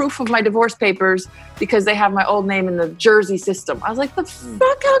need proof of my divorce papers because they have my old name in the Jersey system. I was like, the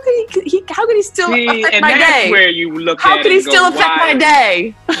fuck? How could he still affect my day? Where you look how could he still affect my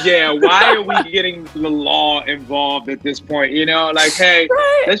day? Yeah, why are we getting the law involved at this point? You know, like, hey,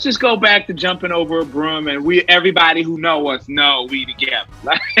 let's just go back to jumping over a broom, and everybody who know us know we together.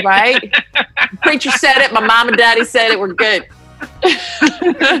 Right? Preacher said it. My mom and daddy said it. We're good.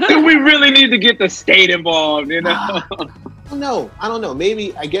 Do we really need to get the state involved, you know? I don't know.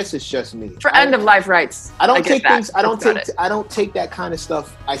 Maybe, I guess it's just me. For end of life rights. I don't take that kind of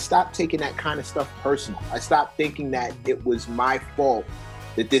stuff. I stopped taking that kind of stuff personal. I stopped thinking that it was my fault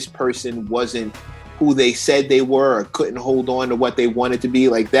that this person wasn't who they said they were or couldn't hold on to what they wanted to be.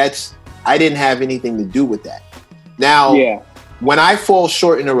 Like, I didn't have anything to do with that. Now, when I fall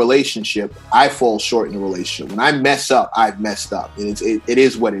short in a relationship, I fall short in a relationship. When I mess up, I've messed up. And it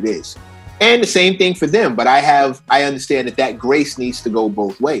is what it is. And the same thing for them. But I understand that grace needs to go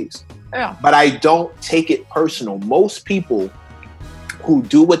both ways. Yeah. But I don't take it personal. Most people who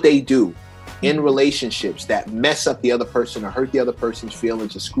do what they do in relationships that mess up the other person or hurt the other person's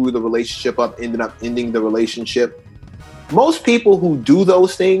feelings or screw the relationship up, ending the relationship. Most people who do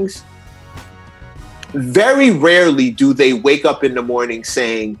those things, very rarely do they wake up in the morning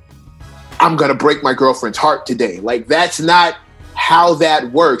saying, "I'm going to break my girlfriend's heart today." Like, that's not how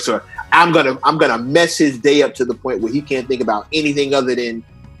that works. Or I'm going to mess his day up to the point where he can't think about anything other than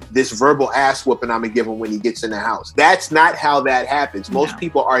this verbal ass whooping I'm going to give him when he gets in the house. That's not how that happens. Most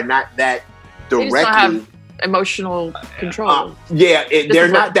people are not that directly. They just don't have emotional control. They're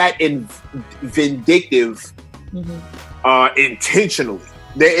not that vindictive intentionally.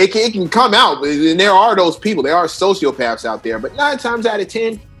 It can come out, and there are those people. There are sociopaths out there, but 9 times out of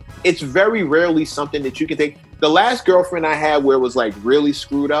 10, it's very rarely something that you can take. The last girlfriend I had where it was like really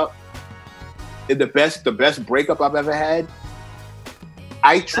screwed up, the best breakup I've ever had.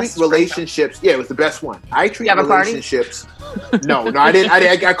 I treat relationships. Yeah, it was the best one. I treat relationships. No, I didn't.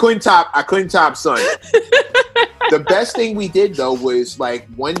 I couldn't top son. The best thing we did though was like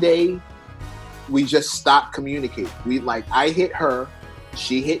one day we just stopped communicating. I hit her.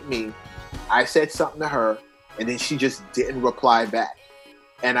 She hit me. I said something to her, and then she just didn't reply back.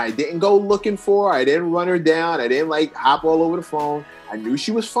 And I didn't go looking for her. I didn't run her down. I didn't hop all over the phone. I knew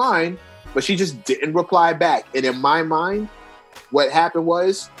she was fine, but she just didn't reply back. And in my mind, what happened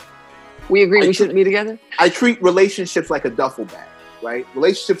was, we agreed we shouldn't be together. I treat relationships like a duffel bag, right?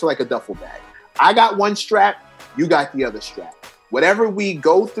 Relationships are like a duffel bag. I got one strap, you got the other strap. Whatever we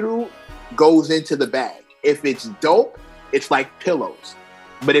go through goes into the bag. If it's dope, it's like pillows.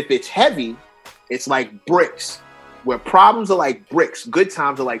 But if it's heavy, it's like bricks. Where problems are like bricks, good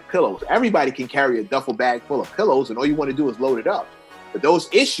times are like pillows. Everybody can carry a duffel bag full of pillows, and all you want to do is load it up. But those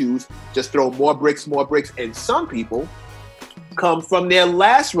issues just throw more bricks. And some people come from their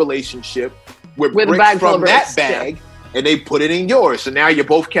last relationship with bricks from that bag, and they put it in yours. So now you're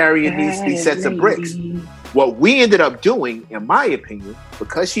both carrying these sets of bricks. What we ended up doing, in my opinion,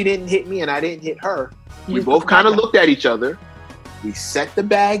 because she didn't hit me and I didn't hit her, we both kind of looked at each other. We set the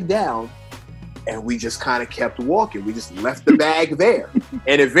bag down, and we just kind of kept walking. We just left the bag there.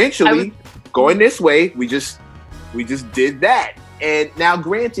 And eventually, going this way, we just did that. And now,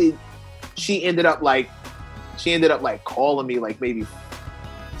 granted, she ended up calling me like maybe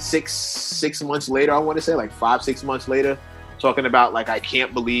six months later. I want to say like 5-6 months later, talking about like, I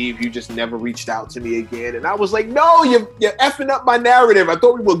can't believe you just never reached out to me again. And I was like, no, you're effing up my narrative. I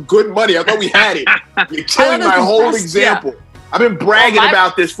thought we were good money. I thought we had it. You're killing my whole example. I've been bragging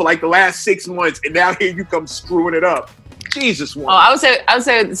about this for like the last 6 months, and now here you come screwing it up. Jesus, one. Oh, I would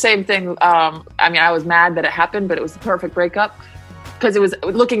say the same thing. I mean, I was mad that it happened, but it was the perfect breakup because it was.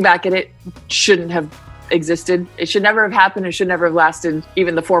 Looking back at it, shouldn't have existed. It should never have happened. It should never have lasted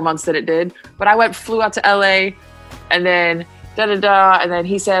even the 4 months that it did. But I flew out to LA, and then and then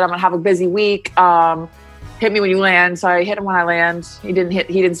he said, "I'm gonna have a busy week. Hit me when you land." So I hit him when I land. He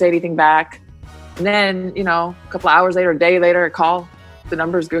didn't say anything back. And then a couple of hours later, a day later, a call. The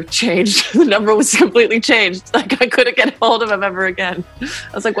numbers changed. The number was completely changed. Like I couldn't get hold of him ever again. I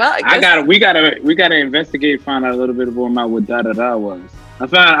was like, well, we gotta investigate, find out a little bit more about what da-da-da was. I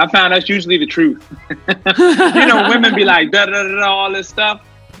found that's usually the truth. Women be like da-da-da-da, all this stuff.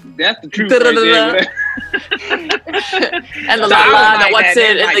 That's the truth right there. And the la-la, what's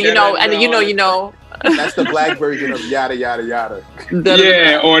it, and That's the black version of yada yada yada.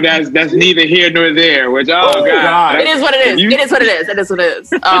 Yeah, or that's neither here nor there. Which God. It is what it is. It is what it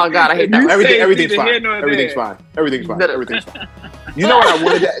is. Oh God, I hate that. Everything's fine. Everything's fine. You know what I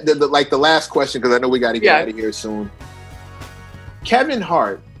wanted to, the last question, because I know we got to get out of here soon. Kevin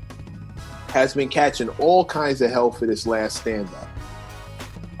Hart has been catching all kinds of hell for this last stand-up,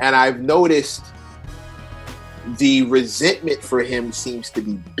 and I've noticed the resentment for him seems to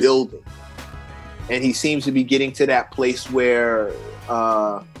be building. And he seems to be getting to that place where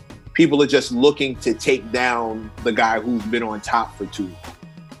people are just looking to take down the guy who's been on top for too long.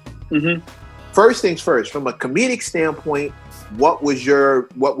 Mm-hmm. First things first, from a comedic standpoint, how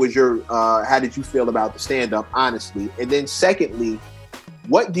did you feel about the stand-up, honestly? And then secondly,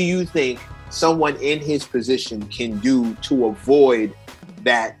 what do you think someone in his position can do to avoid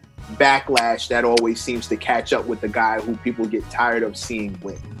that backlash that always seems to catch up with the guy who people get tired of seeing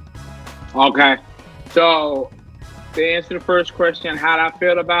win? Okay. So, to answer the first question, how did I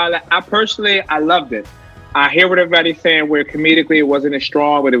feel about it? I loved it. I hear what everybody's saying, where comedically it wasn't as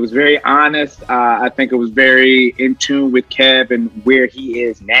strong, but it was very honest. I think it was very in tune with Kev and where he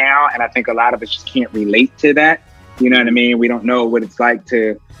is now. And I think a lot of us just can't relate to that. You know what I mean? We don't know what it's like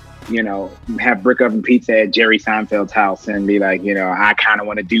to, have brick oven pizza at Jerry Seinfeld's house and be like, I kind of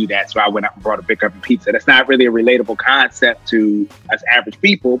want to do that. So I went out and brought a brick oven pizza. That's not really a relatable concept to us average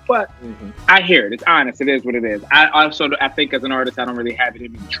people, but I hear it. It's honest. It is what it is. I think as an artist, I don't really have it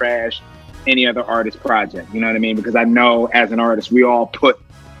in me to trash any other artist project. You know what I mean? Because I know as an artist, we all put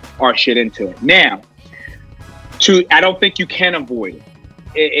our shit into it. Now, I don't think you can avoid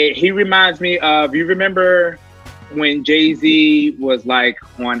it. He reminds me of, you remember when Jay-Z was like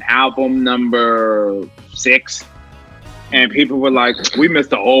on album number 6 and people were like, we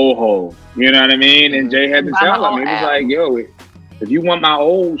missed the old hole. You know what I mean? And Jay had to tell him, he was like, yo, if you want my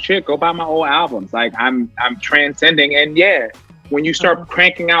old shit, go buy my old albums. Like I'm transcending. And yeah, when you start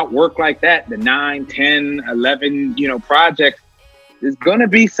cranking out work like that, the 9, 10, 11, projects, there's going to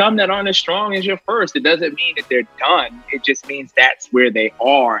be some that aren't as strong as your first. It doesn't mean that they're done. It just means that's where they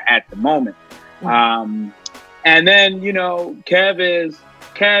are at the moment. And then, Kev,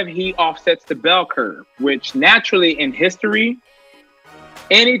 he offsets the bell curve, which naturally in history,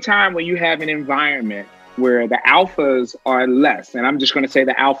 anytime when you have an environment where the alphas are less, and I'm just going to say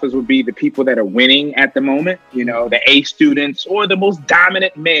the alphas would be the people that are winning at the moment, the A students or the most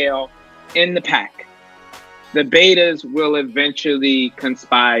dominant male in the pack, the betas will eventually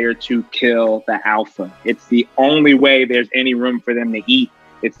conspire to kill the alpha. It's the only way there's any room for them to eat.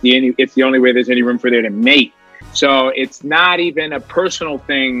 It's the only way there's any room for them to mate. So it's not even a personal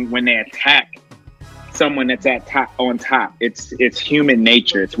thing when they attack someone that's on top. It's human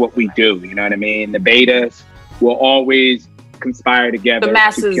nature. It's what we do. You know what I mean? The betas will always conspire together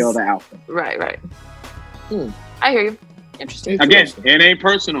to kill the alpha. Right. I hear you. Interesting. Again, it ain't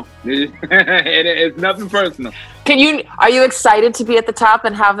personal. It's nothing personal. Are you excited to be at the top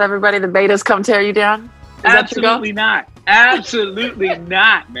and have everybody, the betas, come tear you down? Absolutely not. Absolutely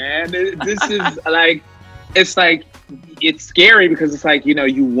not, man. This is like, it's scary because it's like,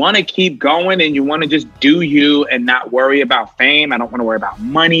 you want to keep going and you want to just do you and not worry about fame. I don't want to worry about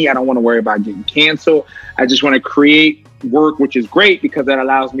money. I don't want to worry about getting canceled. I just want to create work, which is great because that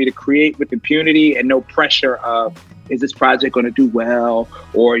allows me to create with impunity and no pressure of, is this project going to do well?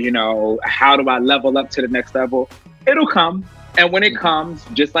 Or, how do I level up to the next level? It'll come. And when it comes,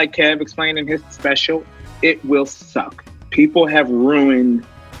 just like Kev explained in his special, it will suck. People have ruined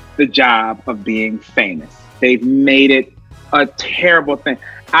the job of being famous. They've made it a terrible thing.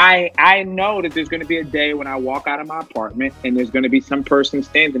 I know that there's going to be a day when I walk out of my apartment and there's going to be some person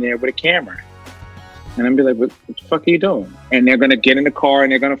standing there with a camera. And I'm going to be like, what the fuck are you doing? And they're going to get in the car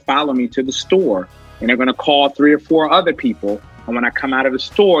and they're going to follow me to the store. And they're going to call 3 or 4 other people. And when I come out of the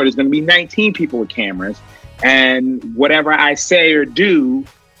store, there's going to be 19 people with cameras. and whatever I say or do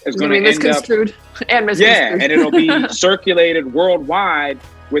is going to be misconstrued and misconstrued. Yeah, and it'll be circulated worldwide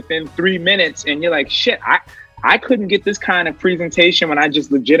within 3 minutes, and you're like, shit, I couldn't get this kind of presentation when I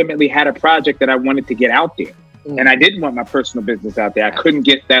just legitimately had a project that I wanted to get out there. And I didn't want my personal business out there. I couldn't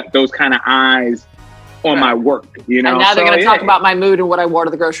get those kind of eyes on my work, you know? And now they're going to talk about my mood and what I wore to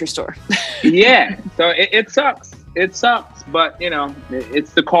the grocery store. Yeah. So it sucks. It sucks. But, you know,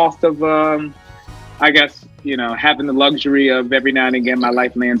 it's the cost of, I guess, you know, having the luxury of every now and again, my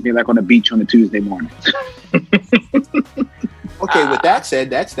life lands me like on the beach on a Tuesday morning. Okay, with that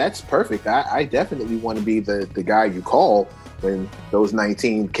said, that's perfect. I definitely want to be the guy you call when those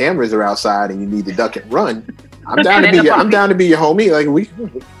 19 cameras are outside and you need to duck and run. I'm down to be your homie. Like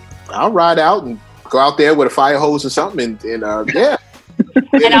I'll ride out and go out there with a fire hose or something, and yeah.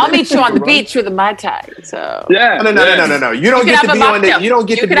 And I'll meet you on the beach with a Mai Tai. So yeah, no. You don't get to be on the. You don't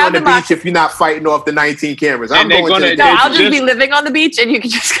get to be on the beach if you're not fighting off the 19 cameras. I'll just be living on the beach, and you can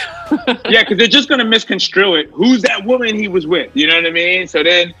just go. Yeah, because they're just gonna misconstrue it. Who's that woman he was with? You know what I mean? So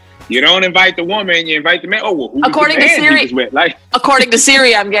then you don't invite the woman, you invite the man. Oh, well, who's according the man to Siri, he was with? Like, according to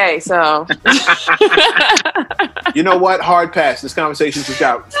Siri, I'm gay. So you know what? Hard pass. This conversation just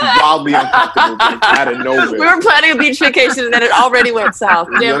got wildly uncomfortable out of nowhere. We were planning a beach vacation, and then it already went south.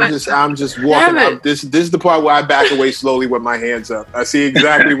 I'm just walking up. This is the part where I back away slowly with my hands up. I see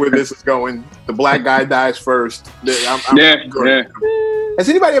exactly where this is going. The black guy dies first. I'm good. Has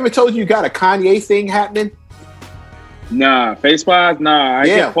anybody ever told you got a Kanye thing happening? Nah, face-wise, nah. I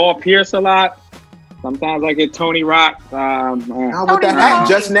get Paul Pierce a lot. Sometimes I get Tony Rock. Now with that hat,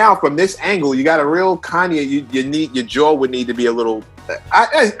 just now from this angle, you got a real Kanye. You need your jaw would need to be a little.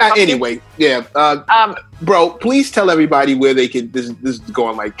 Anyway, yeah. Bro, please tell everybody where they can. This is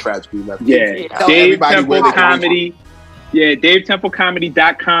going like tragedy left. Yeah, tell Dave Temple Comedy. Yeah,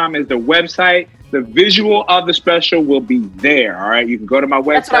 DaveTempleComedy.com is the website. The visual of the special will be there. All right, you can go to my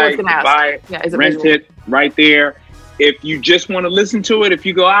website, buy it, rent it right there. If you just want to listen to it, if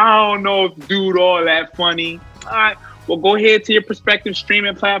you go, I don't know if dude all that funny. All right, well, go ahead to your prospective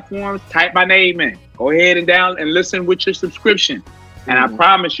streaming platforms, type my name in. Go ahead and listen with your subscription. And I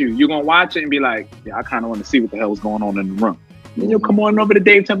promise you, you're going to watch it and be like, yeah, I kind of want to see what the hell is going on in the room. Then you'll come on over to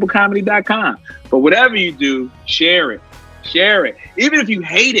DaveTempleComedy.com. But whatever you do, share it. Share it. Even if you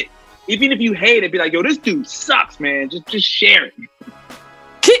hate it, be like, yo, this dude sucks, man. Just share it.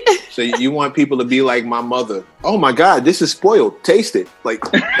 So you want people to be like my mother. Oh my God, this is spoiled. Taste it. Like,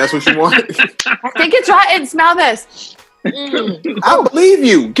 that's what you want? I think it's rotten. Smell this. I believe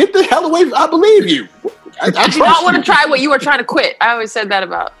you. Get the hell away. I believe you. I do not want to try what you are trying to quit. I always said that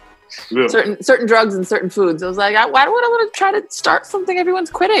about certain drugs and certain foods. I was like, why would I want to try to start something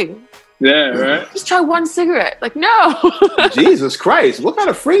everyone's quitting? Yeah, right. Just try one cigarette. Like, no. Jesus Christ. What kind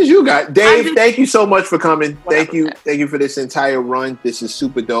of friends you got? Dave, thank you so much for coming. Thank you. Thank you for this entire run. This is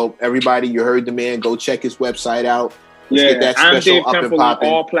super dope. Everybody, you heard the man. Go check his website out. Let's get that special I'm Dave up Temple and popping.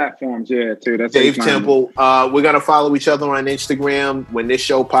 On all platforms. Yeah, too. That's Dave Temple. We're going to follow each other on Instagram. When this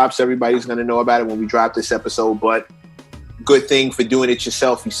show pops, everybody's going to know about it when we drop this episode. But good thing for doing it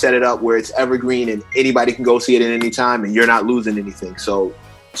yourself. You set it up where it's evergreen and anybody can go see it at any time and you're not losing anything. So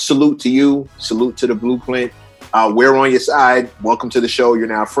salute to you. Salute to the Blueprint. We're on your side. Welcome to the show. You're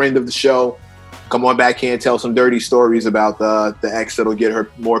now a friend of the show. Come on back here and tell some dirty stories about the ex that'll get her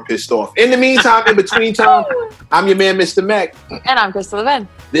more pissed off. In the meantime, in between time, I'm your man, Mr. Mack. And I'm Crystal Levin.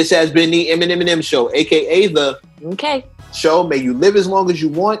 This has been the M+M+M Show, a.k.a. the show. May you live as long as you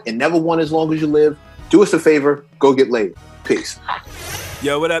want and never want as long as you live. Do us a favor. Go get laid. Peace.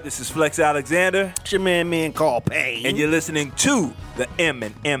 Yo, what up? This is Flex Alexander. It's your man called Payne. And you're listening to the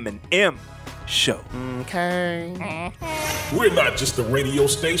M+M+M Show. Okay. We're not just a radio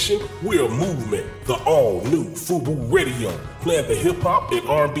station, we're a movement. The all-new FUBU Radio, playing the hip-hop and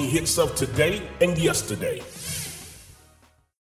R&B hits of today and yesterday.